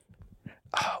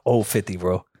 Old 50,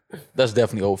 bro. That's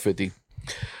definitely old 50.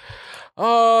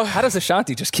 How does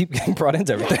Ashanti just keep getting brought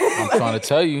into everything? I'm trying to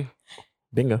tell you.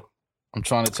 Bingo. I'm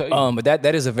trying to tell you. But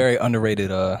that is a very underrated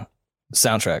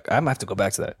soundtrack. I'm gonna have to go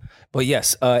back to that. But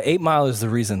yes, 8 Mile is the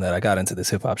reason that I got into this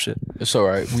hip hop shit. It's all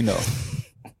right. We know.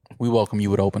 We welcome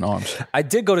you with open arms. I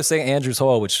did go to St. Andrews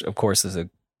Hall, which of course is a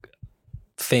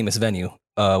famous venue.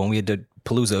 When we did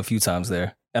Palooza a few times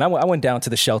there, and I went down to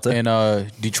the Shelter in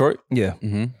Detroit. Yeah,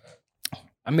 mm-hmm.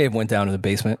 I may have went down to the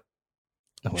basement.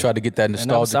 Tried to get that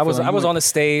nostalgia. I was on the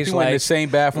stage. You went in the same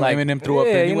bathroom Eminem threw up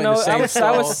in. You went in the same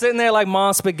stall. I was sitting there like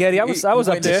Mom Spaghetti. I was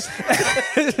up there.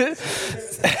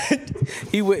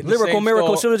 He went Lyrical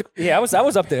Miracle. Yeah, I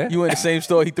was up there. You went in the same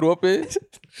store he threw up in?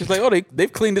 He's like, oh,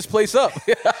 they've cleaned this place up.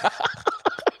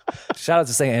 Shout out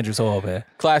to St. Andrews Hall, man.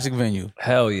 Classic venue.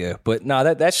 Hell yeah. But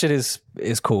no, that shit is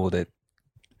cool that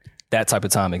type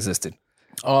of time existed.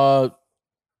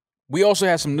 We also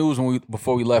had some news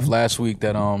before we left last week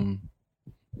that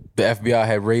the FBI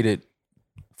had raided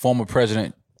former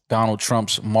President Donald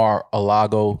Trump's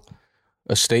Mar-a-Lago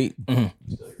estate.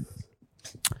 Mm-hmm.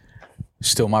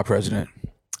 Still my president.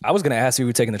 I was going to ask you who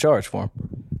were taking the charge for him.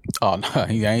 Oh, no, I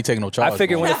ain't taking no charge. I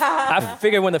figured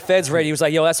when the feds raided, he was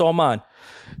like, yo, that's all mine.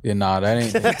 Yeah, nah, that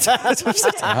ain't.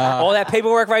 All that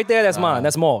paperwork right there, that's mine.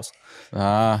 That's Maul's.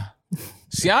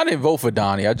 See, I didn't vote for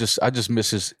Donnie. I just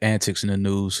miss his antics in the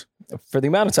news. For the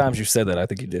amount of times you said that, I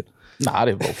think you did. Nah, I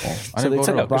didn't vote for him. I didn't vote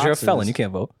for him. Because you're a felon. You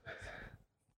can't vote.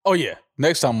 Oh, yeah.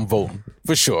 Next time I'm voting.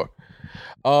 For sure.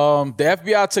 The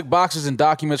FBI took boxes and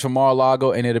documents from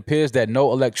Mar-a-Lago, and it appears that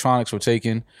no electronics were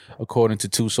taken, according to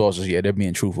two sources. Yeah, they're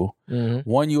being truthful. Mm-hmm.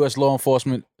 One U.S. law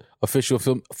enforcement official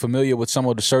familiar with some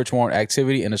of the search warrant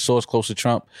activity and a source close to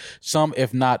Trump. Some,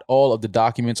 if not all, of the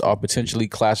documents are potentially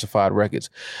classified records.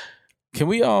 Can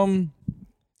we, and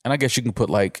I guess you can put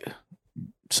like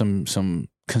some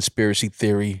conspiracy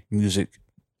theory music.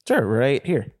 Sure, right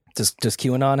here. Does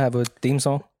QAnon have a theme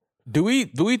song? Do we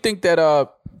think that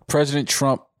President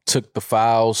Trump took the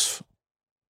files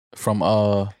from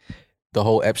the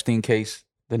whole Epstein case,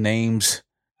 the names?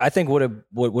 I think what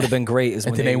would have been great is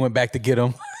and when then they went back to get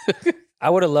him. I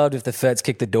would have loved if the feds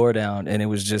kicked the door down and it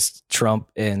was just Trump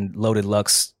and Loaded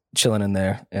Lux chilling in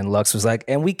there, and Lux was like,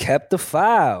 "And we kept the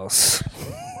files."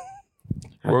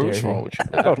 What's wrong with you?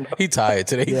 I don't know. He tired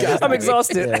today. I'm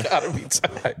exhausted. Yeah. Gotta be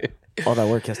tired. All that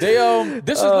work yesterday.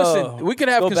 Listen, we can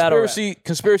have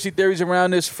conspiracy theories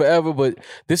around this forever, but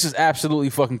this is absolutely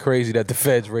fucking crazy that the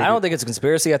feds raided. I don't think it's a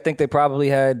conspiracy. I think they probably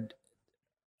had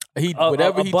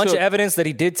a bunch of evidence that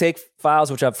he did take files,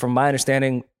 which from my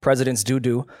understanding, presidents do,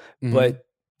 mm-hmm. but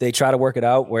they try to work it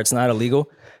out where it's not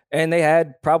illegal. And they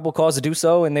had probable cause to do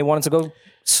so, and they wanted to go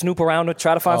snoop around and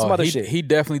try to find some other shit. He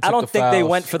definitely took I don't the think files. they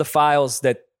went for the files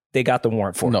that they got the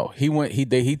warrant for. No,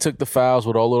 he took the files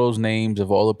with all of those names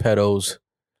of all the pedos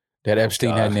that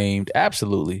Epstein had named.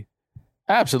 Absolutely.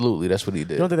 Absolutely. That's what he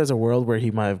did. You don't think there's a world where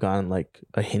he might have gotten like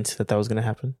a hint that was going to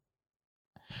happen?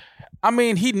 I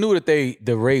mean, he knew that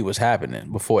the raid was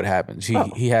happening before it happens.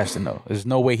 He has to know. There's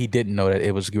no way he didn't know that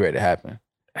it was ready to happen.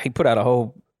 He put out a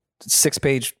whole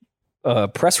 6-page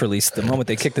press release the moment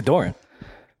they kicked the door in.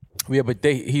 Yeah, but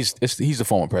he's the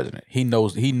former president. He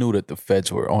knew that the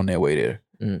feds were on their way there.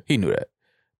 He knew that.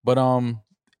 But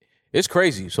it's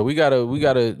crazy. So we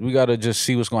gotta just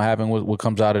see what's gonna happen, what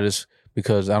comes out of this,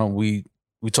 because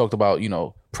we talked about,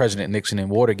 President Nixon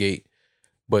and Watergate,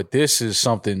 but this is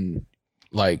something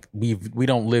like we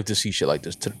don't live to see shit like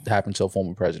this to happen to a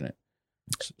former president.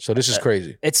 So this is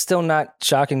crazy. It's still not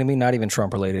shocking to me, not even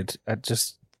Trump related.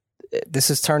 This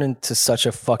has turned into such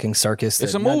a fucking circus.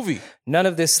 It's a movie. None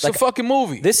of this. It's a fucking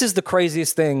movie. This is the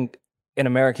craziest thing in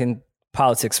American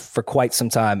politics for quite some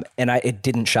time, and it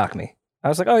didn't shock me. I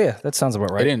was like, oh yeah, that sounds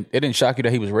about right. It didn't shock you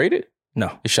that he was raided?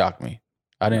 No, it shocked me.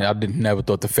 I never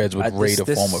thought the feds would raid a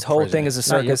former president. This whole thing is a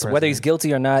circus. Whether he's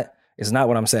guilty or not is not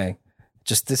what I'm saying.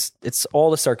 Just this, it's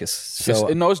all a circus. So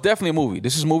it's definitely a movie.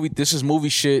 This is movie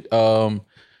shit. I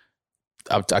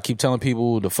keep telling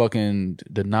people the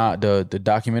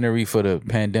documentary for the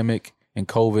pandemic and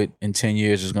COVID in 10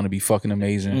 years is going to be fucking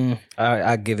amazing.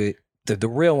 I give it the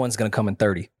real one's going to come in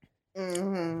 30.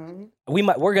 Mm-hmm.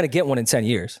 We're going to get one in 10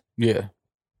 years. Yeah.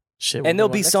 Shit, and there'll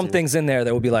be some things in there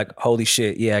that will be like, holy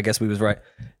shit, yeah, I guess we was right.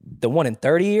 The one in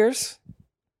 30 years?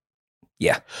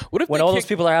 Yeah. What if when all those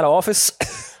people are out of office?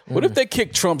 What if they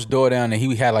kicked Trump's door down and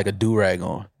he had like a do-rag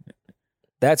on?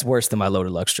 That's worse than my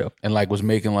Loaded Lux joke. And like was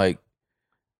making like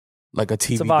a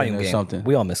TV it's a volume or game. Something.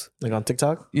 We all miss. Like on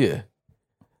TikTok? Yeah.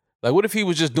 Like what if he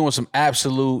was just doing some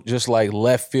absolute just like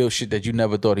left field shit that you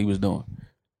never thought he was doing?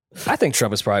 I think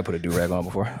Trump has probably put a do-rag on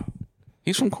before.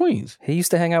 He's from Queens. He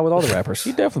used to hang out with all the rappers.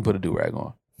 He definitely put a do-rag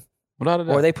on. Without a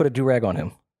doubt. Or they put a do-rag on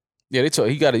him. Yeah, they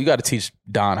told you got to teach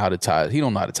Don how to tie it. He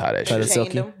don't know how to tie that shit.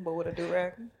 Chained him, but with a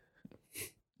do-rag.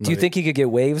 Do you think he could get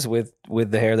waves with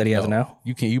the hair that he has now?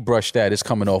 You can't. You brush that, it's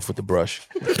coming off with the brush.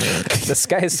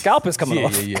 His scalp is coming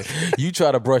off. Yeah. You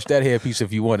try to brush that hairpiece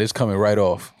if you want, it's coming right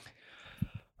off.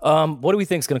 What do we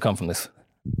think is going to come from this?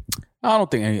 I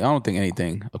don't think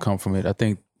anything will come from it. I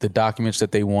think the documents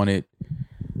that they wanted,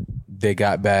 they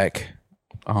got back.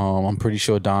 I'm pretty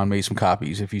sure Don made some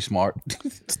copies if he's smart.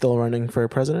 Still running for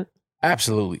president?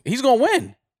 Absolutely. He's going to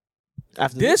win.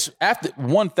 After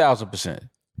 1,000%.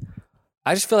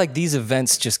 I just feel like these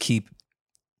events just keep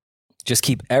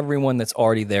everyone that's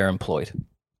already there employed.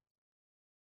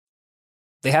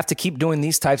 They have to keep doing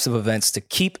these types of events to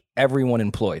keep everyone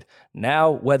employed.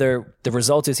 Now, whether the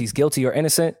result is he's guilty or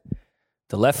innocent,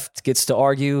 the left gets to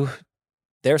argue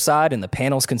their side and the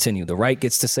panels continue. The right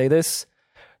gets to say this.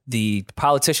 The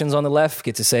politicians on the left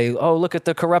get to say, oh, look at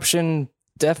the corruption.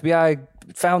 The FBI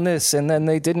found this and then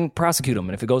they didn't prosecute him.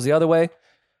 And if it goes the other way,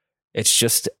 it's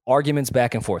just arguments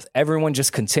back and forth. Everyone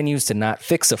just continues to not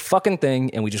fix a fucking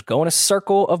thing, and we just go in a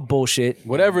circle of bullshit.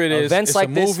 Whatever it is, events it's like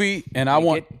a movie, and I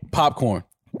want popcorn.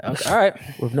 Okay, all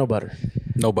right. With no butter.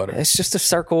 No butter. It's just a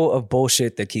circle of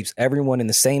bullshit that keeps everyone in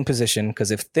the same position, because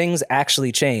if things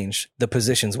actually change, the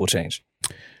positions will change.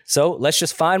 So let's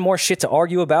just find more shit to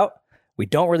argue about. We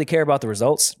don't really care about the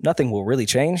results. Nothing will really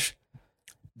change.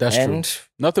 That's true.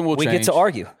 Nothing will change. We get to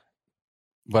argue.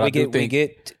 But we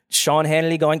get Sean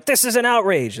Hannity going, this is an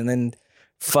outrage. And then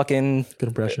fucking... Good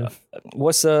impression.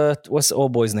 What's the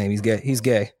old boy's name? He's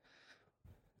gay.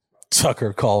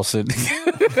 Tucker Carlson.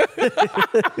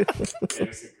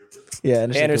 Yeah,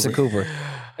 Anderson Cooper.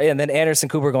 And then Anderson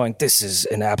Cooper going, this is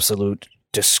an absolute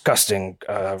disgusting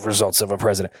results of a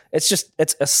president. It's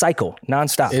a cycle,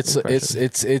 nonstop.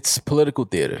 It's political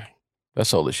theater.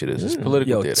 That's all this shit is. It's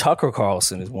political theater. Tucker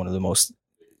Carlson is one of the most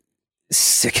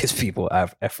sickest people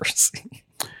I've ever seen.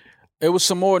 It was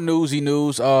some more newsy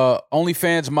news.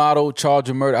 OnlyFans model charged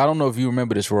with murder. I don't know if you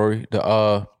remember this, Rory.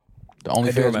 The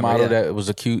OnlyFans model that was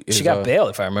accused. She got bail,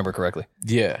 if I remember correctly.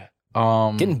 Yeah.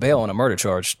 Getting bail on a murder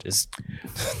charge is...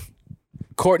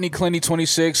 Courtney Clinty,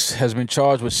 26, has been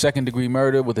charged with second-degree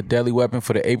murder with a deadly weapon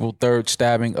for the April 3rd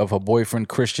stabbing of her boyfriend,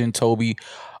 Christian Toby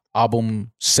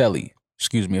Abumseli.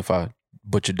 Excuse me if I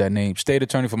butchered that name. State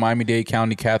Attorney for Miami-Dade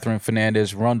County, Catherine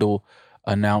Fernandez Rundle,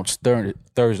 announced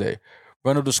Thursday.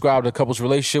 Rundle described the couple's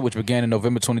relationship, which began in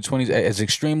November 2020, as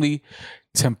extremely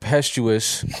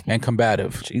tempestuous and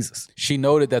combative. Jesus. She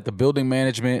noted that the building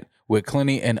management where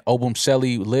Clinty and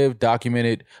Obumseli lived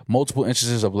documented multiple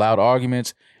instances of loud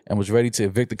arguments and was ready to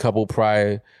evict the couple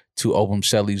prior to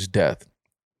Obumseli's death.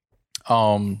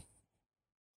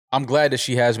 I'm glad that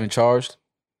she has been charged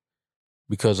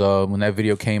because when that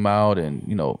video came out,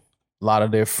 and a lot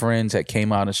of their friends had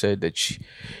came out and said that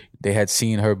they had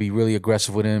seen her be really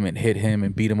aggressive with him and hit him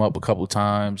and beat him up a couple of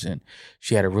times, and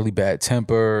she had a really bad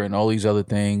temper and all these other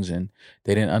things, and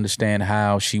they didn't understand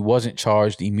how she wasn't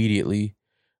charged immediately.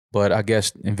 But I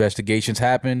guess investigations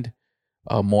happened,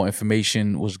 more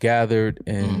information was gathered,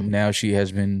 and now she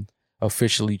has been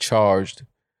officially charged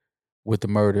with the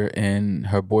murder and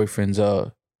her boyfriend's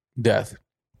death.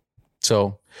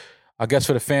 So I guess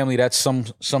for the family, that's some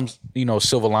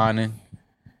silver lining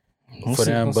for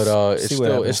them. But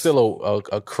it's still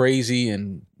a crazy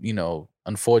and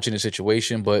unfortunate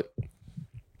situation. But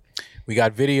we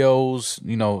got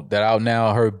videos that out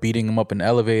now, her beating him up in the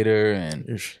elevator,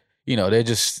 and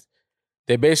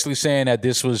they're basically saying that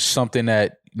this was something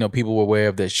that people were aware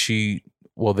of,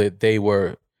 that they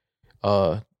were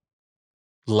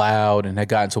loud and had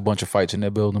gotten into a bunch of fights in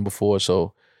their building before.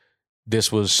 So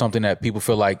this was something that people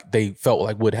felt like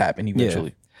would happen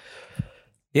eventually.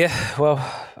 Yeah.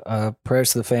 Well,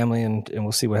 prayers to the family, and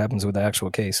we'll see what happens with the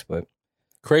actual case. But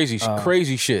crazy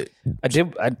shit. I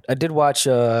did watch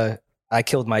I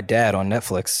Killed My Dad on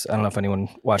Netflix. I don't know if anyone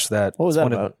watched that. What was that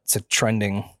about? It's a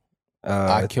trending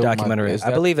documentary.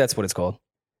 I believe that's what it's called.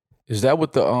 Is that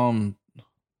with the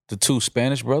two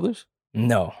Spanish brothers?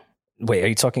 No. Wait, are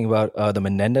you talking about the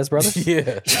Menendez brothers?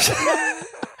 Yeah.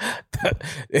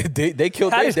 they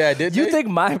killed their dad, didn't they? You think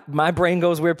my brain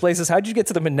goes weird places? How'd you get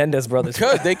to the Menendez brothers?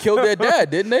 Because they killed their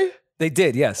dad, didn't they? They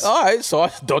did, yes. All right, so I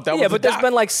thought that was but there's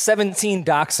been like 17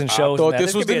 docs and shows. I thought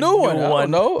this was the new one. I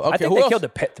don't know. Okay, I think they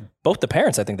killed both the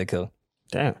parents. I think they killed.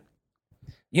 Damn.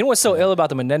 You know what's so ill about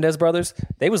the Menendez brothers?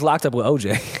 They was locked up with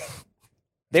OJ.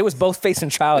 They was both facing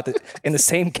trial in the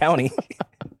same county.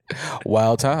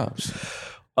 Wild times.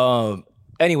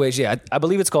 Anyways, yeah, I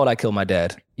believe it's called I Killed My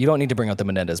Dad. You don't need to bring up the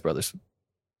Menendez brothers.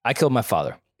 I killed my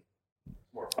father.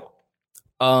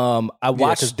 I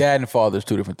watched because dad and father is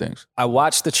two different things. I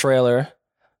watched the trailer,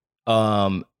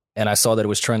 and I saw that it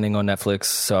was trending on Netflix,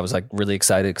 so I was like really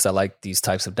excited because I like these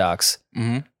types of docs.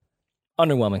 Mm-hmm.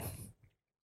 Underwhelming.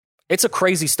 It's a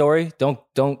crazy story. Don't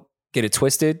get it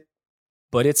twisted,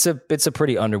 but it's a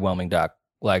pretty underwhelming doc.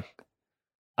 Like,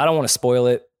 I don't want to spoil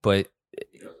it, but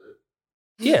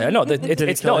yeah, no,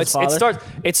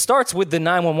 it starts with the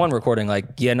 911 recording. Like,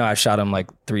 yeah, no, I shot him like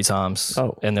 3 times.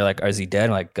 Oh. And they're like, is he dead?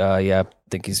 I'm like, yeah, I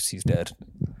think he's dead.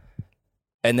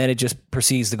 And then it just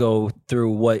proceeds to go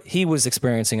through what he was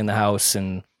experiencing in the house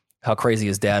and how crazy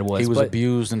his dad was. He was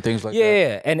abused and things like that.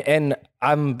 Yeah, and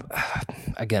I'm,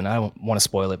 again, I don't want to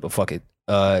spoil it, but fuck it.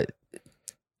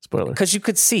 Spoiler. Because you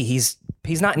could see he's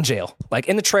not in jail. Like,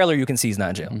 in the trailer, you can see he's not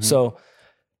in jail. Mm-hmm. So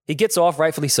he gets off,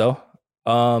 rightfully so.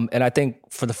 And I think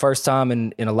for the first time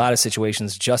in a lot of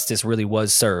situations, justice really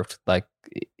was served. Like,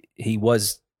 he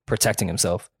was protecting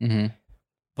himself. Mm-hmm.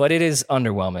 But it is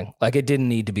underwhelming. Like, it didn't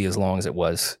need to be as long as it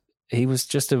was. He was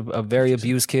just a very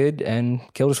abused kid and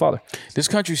killed his father. This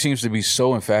country seems to be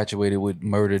so infatuated with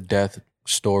murder, death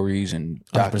stories and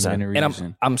documentaries. 100%.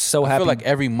 And I'm so happy. I feel like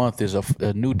every month there's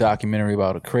a new documentary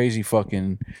about a crazy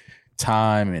fucking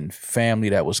time and family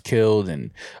that was killed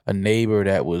and a neighbor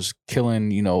that was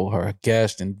killing, her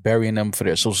guest and burying them for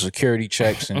their social security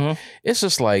checks. And Mm-hmm. it's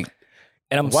just like,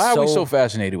 and why are we so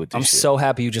fascinated with this I'm shit? so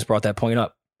happy you just brought that point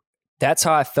up. That's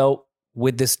how I felt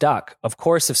with this doc. Of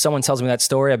course, if someone tells me that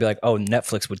story, I'd be like, oh,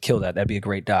 Netflix would kill that. That'd be a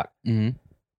great doc. Mm-hmm.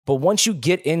 But once you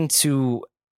get into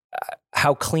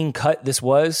how clean cut this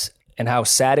was and how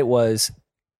sad it was,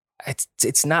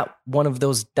 it's not one of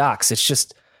those docs. It's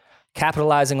just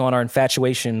capitalizing on our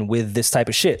infatuation with this type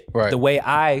of shit. Right. The way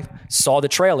I saw the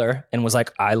trailer and was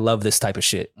like, I love this type of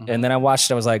shit. Mm-hmm. And then I watched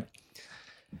it, I was like,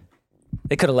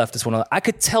 they could have left this one alone. I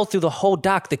could tell through the whole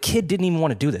doc, the kid didn't even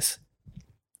want to do this.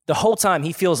 The whole time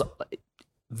he feels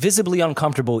visibly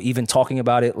uncomfortable even talking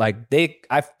about it. Like,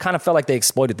 I kind of felt like they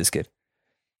exploited this kid.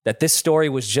 That this story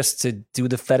was just to do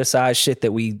the fetishized shit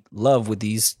that we love with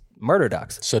these murder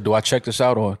docs. So do I check this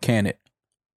out or can it?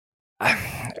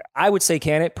 I would say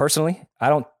can it, personally.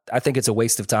 I think it's a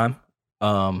waste of time.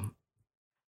 I'm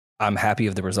happy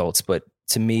of the results, but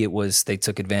to me it was, they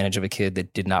took advantage of a kid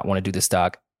that did not want to do this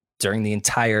doc. During the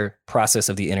entire process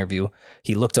of the interview,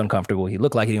 he looked uncomfortable. He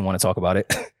looked like he didn't want to talk about it.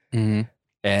 Mm-hmm.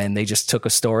 And they just took a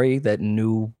story that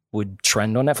knew would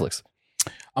trend on Netflix.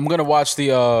 I'm going to watch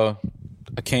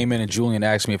I came in and Julian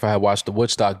asked me if I had watched the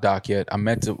Woodstock doc yet. I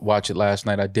meant to watch it last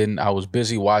night. I didn't. I was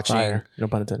busy watching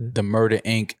the Murder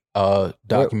Inc.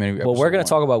 Documentary. Well, we're going to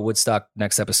talk about Woodstock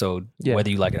next episode, whether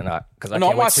you like it or not. Because I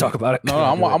can't wait to talk about it. No,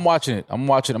 I'm watching it. I'm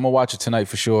going to watch it tonight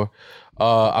for sure.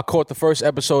 I caught the first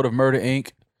episode of Murder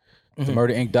Inc., the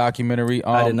Murder Inc. documentary.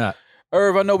 I did not.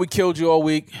 Irv, I know we killed you all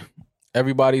week.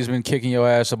 Everybody's been kicking your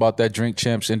ass about that Drink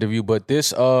Champs interview, but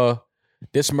this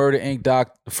Murder Inc.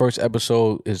 doc, the first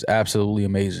episode is absolutely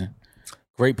amazing.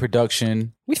 Great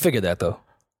production. We figured that though.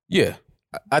 Yeah.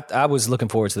 I was looking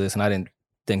forward to this, and I didn't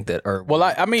think that Irv. Well,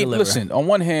 I mean, deliver. listen. On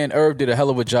one hand, Irv did a hell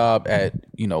of a job at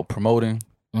promoting.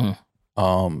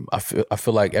 Mm-hmm. I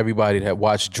feel like everybody that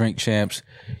watched Drink Champs,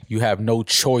 you have no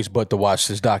choice but to watch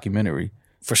this documentary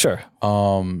for sure.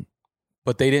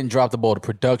 But they didn't drop the ball. The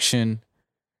production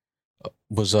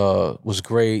was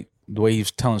great. The way he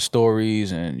was telling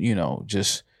stories, and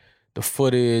just the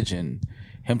footage, and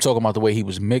him talking about the way he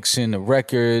was mixing the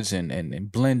records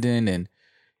and blending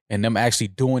and them actually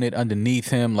doing it underneath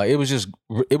him. Like it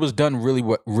was done really,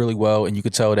 really well. And you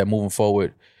could tell that moving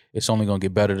forward, it's only going to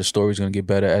get better. The story's going to get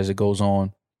better as it goes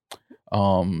on.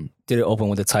 Did it open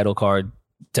with a title card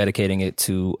dedicating it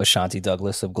to Ashanti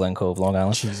Douglas of Glen Cove, Long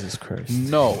Island? Jesus Christ.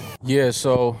 No. Yeah.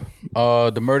 So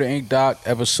the Murder Inc. doc,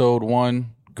 episode 1,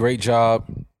 great job.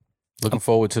 Looking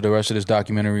forward to the rest of this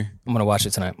documentary. I'm going to watch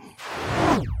it tonight.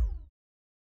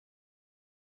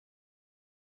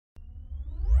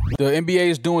 The NBA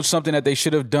is doing something that they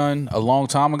should have done a long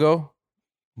time ago,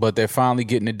 but they're finally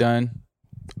getting it done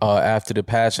after the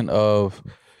passing of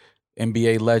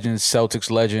NBA legend,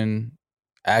 Celtics legend,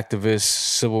 activist,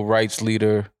 civil rights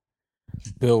leader,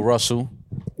 Bill Russell.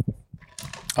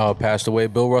 Passed away.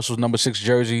 Bill Russell's number 6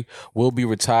 jersey will be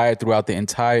retired throughout the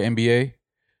entire NBA.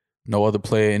 No other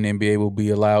player in the NBA will be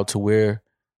allowed to wear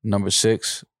number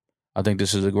 6. I think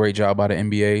this is a great job by the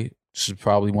NBA. This is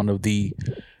probably one of the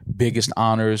biggest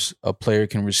honors a player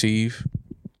can receive.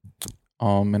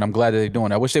 And I'm glad that they're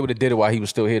doing it. I wish they would have did it while he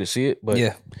was still here to see it, but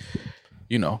yeah,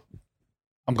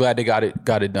 I'm glad they got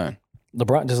it done.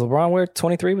 Does LeBron wear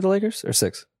 23 with the Lakers or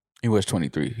 6? He wears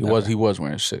 23. He was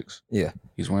wearing 6. Yeah.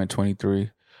 He's wearing 23.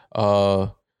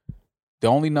 The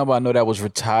only number I know that was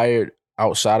retired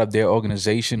outside of their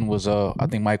organization was I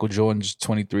think Michael Jordan's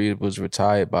 23 was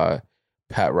retired by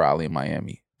Pat Riley in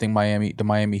Miami. I think the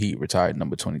Miami Heat retired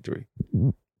number 23.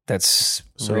 That's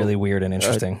really weird and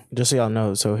interesting. Just so y'all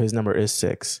know, so his number is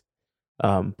 6,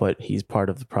 but he's part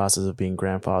of the process of being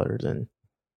grandfathered in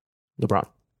LeBron.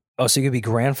 Oh, so you could be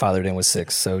grandfathered in with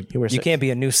 6, so you 6. can't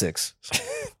be a new 6.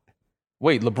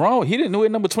 Wait, LeBron, he didn't wear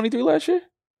number 23 last year?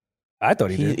 I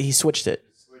thought he did. He switched it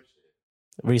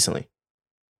recently.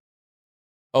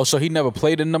 Oh, so he never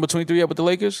played in number 23 yet with the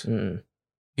Lakers? Mm-mm.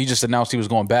 He just announced he was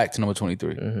going back to number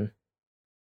 23. Mm-hmm.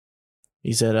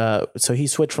 He said, so he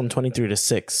switched from 23 to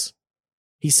 6.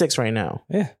 He's 6 right now.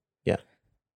 Yeah.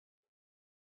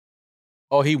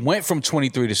 Oh, he went from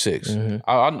 23 to 6. Mm-hmm.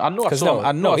 I know I saw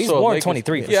him. He's worn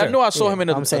 23 for Yeah, sure. I know I saw him in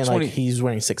a I'm saying 20. like he's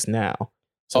wearing 6 now.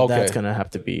 So Okay. that's going to have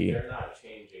to be... They're not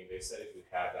changing. They said if you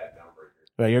have that number,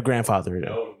 Right, your grandfather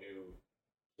no new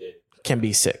kid. can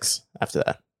be 6 after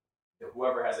that.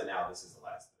 Whoever has it now, this is the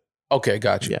last. Okay,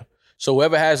 got you. Yeah. So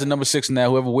whoever has the number 6 now,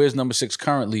 whoever wears number 6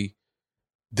 currently,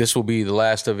 this will be the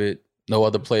last of it. No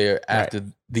other player after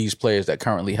these players that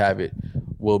currently have it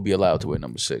will be allowed to wear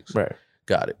number 6. Right.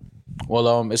 Got it.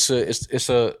 Well, it's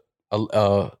a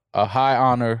high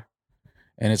honor,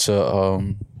 and it's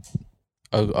a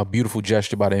beautiful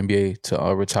gesture by the NBA to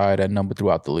retire that number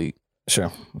throughout the league.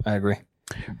 Sure, I agree.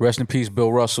 Rest in peace,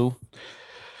 Bill Russell.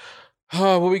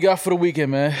 What we got for the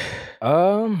weekend, man?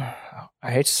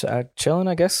 Chilling,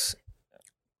 I guess.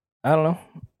 I don't know.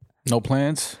 No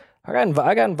plans? I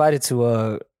got invited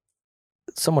to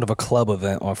somewhat of a club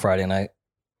event on Friday night.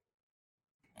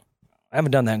 I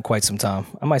haven't done that in quite some time.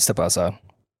 I might step outside.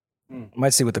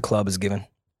 Might see what the club is giving.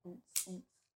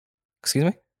 Excuse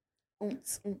me?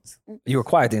 You were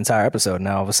quiet the entire episode.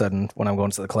 Now all of a sudden, when I'm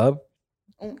going to the club,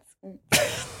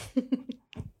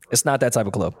 it's not that type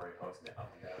of club.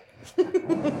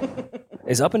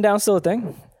 Is Up and Down still a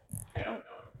thing?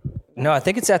 No, I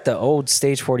think it's at the old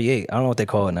Stage 48. I don't know what they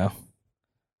call it now.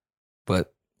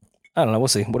 But I don't know. We'll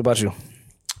see. What about you?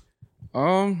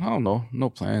 I don't know. No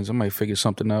plans. I might figure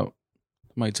something out.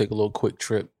 Might take a little quick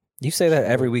trip. You say that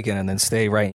every weekend and then stay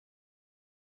right.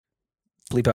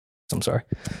 Bleep out. I'm sorry.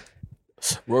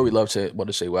 Rory loves to want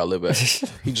to say where I live at.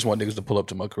 He just want niggas to pull up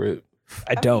to my crib.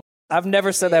 I don't. I've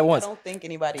never said that once. I don't think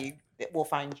anybody will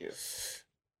find you.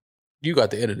 You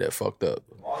got the internet fucked up.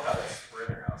 All got a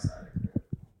sprinter outside.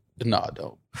 Nah, I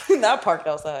don't. Not parked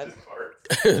outside.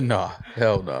 Nah,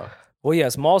 hell nah. Well,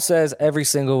 yes, Maul says every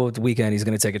single weekend he's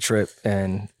going to take a trip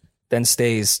and then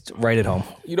stays right at home.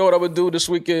 You know what I'm going to do this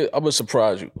weekend? I'm going to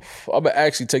surprise you. I'm going to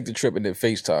actually take the trip and then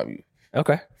FaceTime you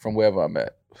Okay. from wherever I'm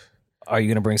at. Are you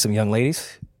going to bring some young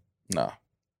ladies? Nah.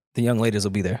 The young ladies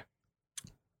will be there.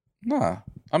 Nah.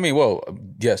 I mean, well,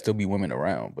 yes, there'll be women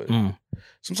around, but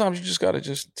sometimes you just gotta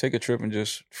just take a trip and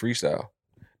just freestyle.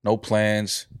 No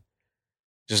plans.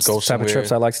 Just go somewhere. Type of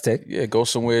trips I like to take. Yeah, go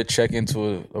somewhere, check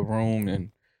into a room,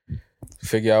 and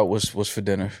figure out what's for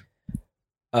dinner.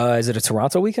 Is it a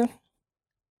Toronto weekend?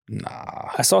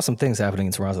 Nah. I saw some things happening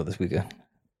in Toronto this weekend.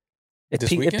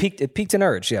 It peaked in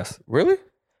Urge, yes. Really?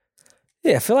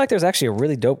 Yeah, I feel like there's actually a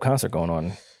really dope concert going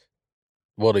on.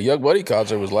 Well, the Young Buddy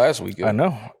concert was last weekend. I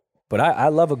know. But I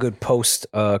love a good post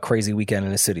crazy weekend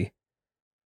in the city.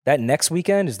 That next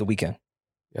weekend is the weekend.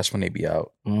 That's when they be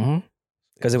out. Mm-hmm.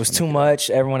 Because it was too much.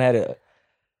 Everyone had a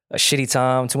shitty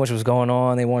time. Too much was going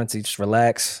on. They wanted to just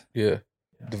relax. Yeah.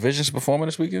 Division's performing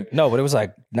this weekend? No, but it was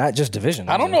like not just Division.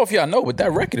 I don't know if y'all know, but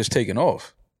that record is taking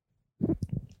off.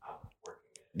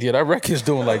 Yeah, that record is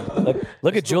doing like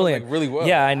look at Julian like really well.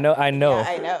 Yeah, I know. Yeah, I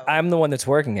know. I'm the one that's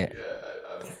working it.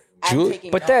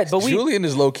 But Julian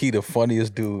is low key the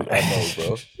funniest dude I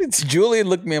know, bro. Julian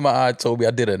looked me in my eye and told me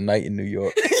I did a night in New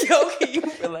York. Yo, can you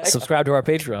relax? Subscribe to our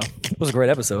Patreon. It was a great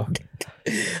episode.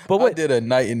 But I did a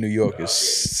night in New York is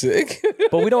sick.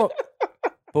 But we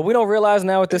don't realize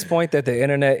now at this point that the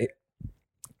internet,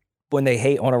 when they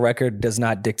hate on a record, does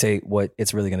not dictate what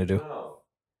it's really going to do.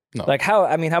 No. Like how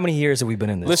many years have we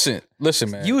been in this? Listen,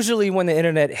 man. Usually when the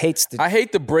internet hates I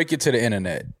hate to break it to the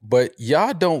internet, but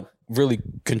y'all don't really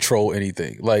control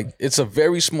anything. Like, it's a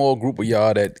very small group of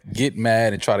y'all that get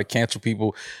mad and try to cancel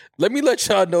people. Let me let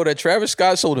y'all know that Travis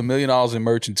Scott sold $1 million in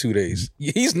merch in 2 days.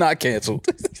 He's not canceled.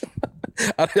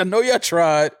 I know y'all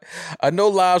tried. I know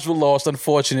lives were lost,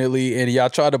 unfortunately, and y'all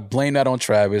tried to blame that on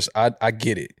Travis. I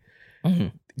get it. Mm-hmm.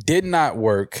 Did not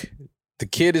work. The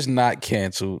kid is not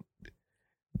canceled.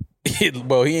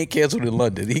 Well, he ain't canceled in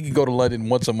London. He can go to London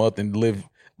once a month and live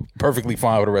perfectly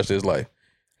fine for the rest of his life.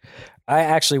 I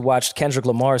actually watched Kendrick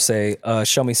Lamar say,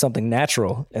 show me something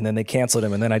natural, and then they canceled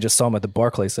him, and then I just saw him at the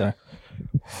Barclays Center.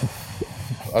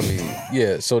 I mean,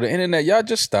 yeah. So the internet, y'all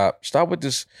just stop. Stop with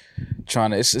this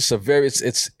trying to.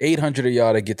 It's 800 of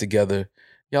y'all that get together.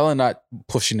 Y'all are not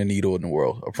pushing the needle in the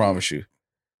world. I promise you.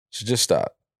 So just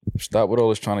stop. Stop with all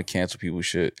this trying to cancel people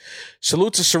shit.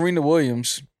 Salute to Serena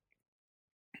Williams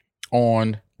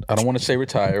on, I don't want to say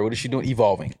retire. What is she doing?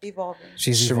 Evolving.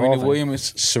 She's Serena evolving.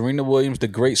 Serena Williams, the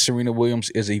great Serena Williams,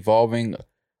 is evolving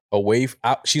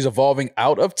she's evolving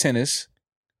out of tennis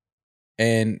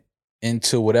and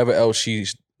into whatever else she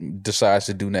decides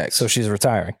to do next. So she's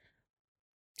retiring.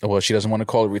 Well, she doesn't want to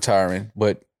call it retiring,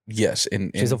 but yes.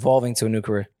 And she's evolving to a new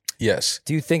career. Yes.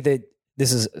 Do you think that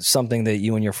this is something that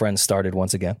you and your friends started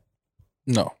once again?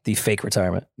 No. The fake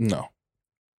retirement? No.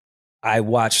 I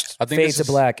watched Fade to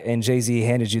Black and Jay-Z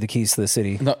handed you the keys to the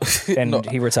city and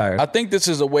he retired. I think this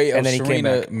is a way of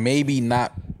Serena maybe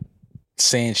not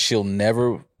saying she'll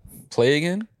never play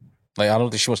again. Like, I don't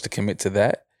think she wants to commit to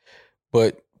that.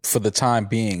 But for the time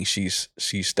being, she's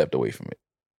stepped away from it.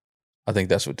 I think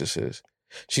that's what this is.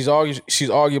 She's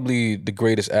arguably the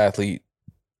greatest athlete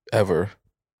ever.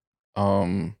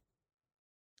 I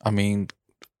mean,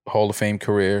 Hall of Fame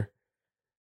career.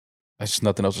 There's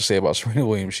nothing else to say about Serena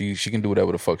Williams. She can do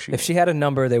whatever the fuck she wants. If she had a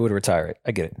number, they would retire it.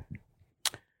 I get it.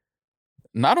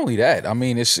 Not only that, I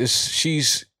mean, she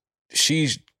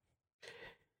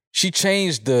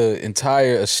changed the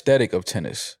entire aesthetic of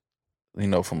tennis. You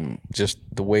know, from just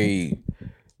the way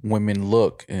women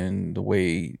look and the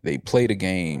way they play the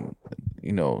game,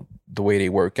 you know, the way they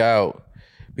work out.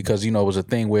 Because, you know, it was a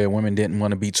thing where women didn't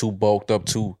want to be too bulked up,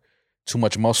 too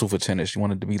much muscle for tennis. You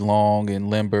wanted to be long and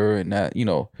limber, and that, you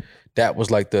know, that was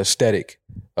like the aesthetic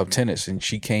of tennis. And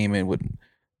she came in with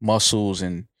muscles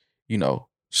and, you know,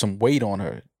 some weight on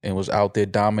her and was out there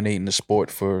dominating the sport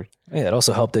for. Yeah, it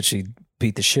also helped that she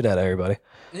beat the shit out of everybody.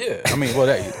 Yeah, I mean, well,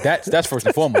 that's first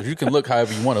and foremost. You can look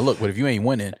however you want to look, but if you ain't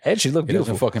winning, and she looked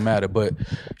beautiful. It doesn't fucking matter. But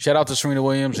shout out to Serena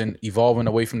Williams and evolving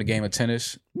away from the game of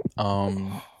tennis.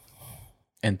 And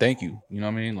thank you. You know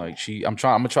what I mean? Like I'm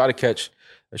gonna try to catch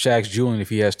Shaq's Julian if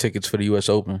he has tickets for the U.S.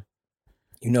 Open.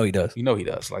 You know he does. You know he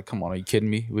does. Like, come on, are you kidding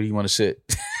me? Where do you want to sit?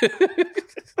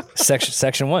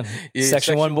 Section 1. Yeah,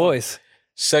 section 1 boys.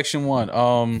 Section 1.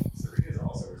 Serena is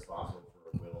also responsible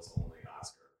for Will's only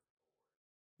Oscar.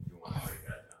 You want to break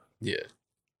that down?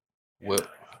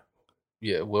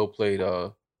 Yeah. Will played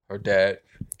her dad,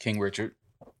 King Richard.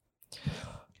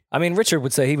 I mean, Richard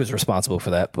would say he was responsible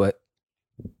for that, but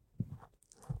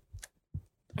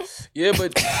yeah,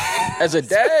 but as a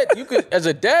dad,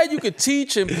 you could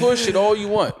teach and push it all you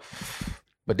want,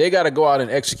 but they got to go out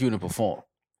and execute and perform.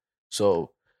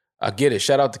 So I get it.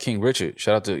 Shout out to King Richard.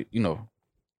 Shout out to, you know,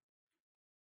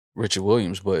 Richard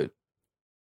Williams. But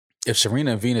if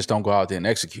Serena and Venus don't go out there and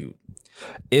execute,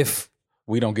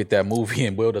 we don't get that movie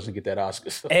and Will doesn't get that Oscar.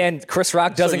 So. And Chris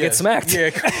Rock doesn't get smacked.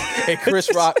 Yeah, and Chris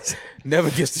Rock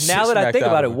never gets the shit Now that I think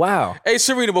about it, wow. Hey,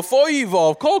 Serena, before you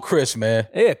evolve, call Chris, man.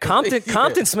 Yeah,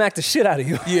 Compton smacked the shit out of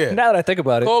you. Yeah. Now that I think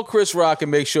about it. Call Chris Rock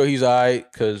and make sure he's all right,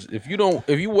 because if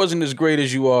you wasn't as great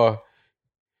as you are,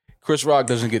 Chris Rock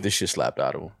doesn't get this shit slapped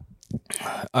out of him.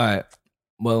 All right.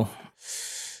 Well,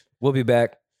 we'll be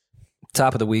back.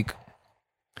 Top of the week.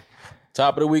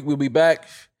 We'll be back.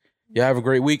 Y'all have a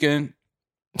great weekend.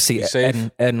 See,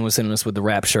 Eden was sending us with the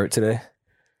rap shirt today.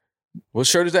 What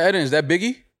shirt is that, Eden? Is that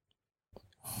Biggie?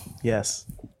 Yes.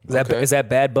 Is that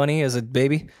Bad Bunny as a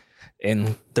baby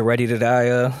in the Ready to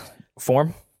Die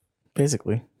form?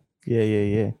 Basically.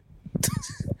 Yeah.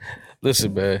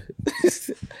 Listen, man.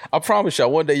 I promise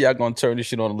y'all, one day y'all gonna turn this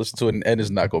shit on and listen to it, and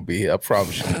Eden's not gonna be here. I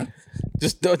promise you.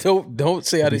 Just don't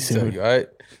say I didn't tell you. All right.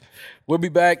 We'll be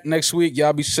back next week.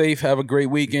 Y'all be safe. Have a great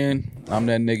weekend. I'm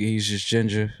that nigga. He's just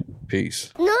Ginger.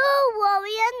 Peace. No worry.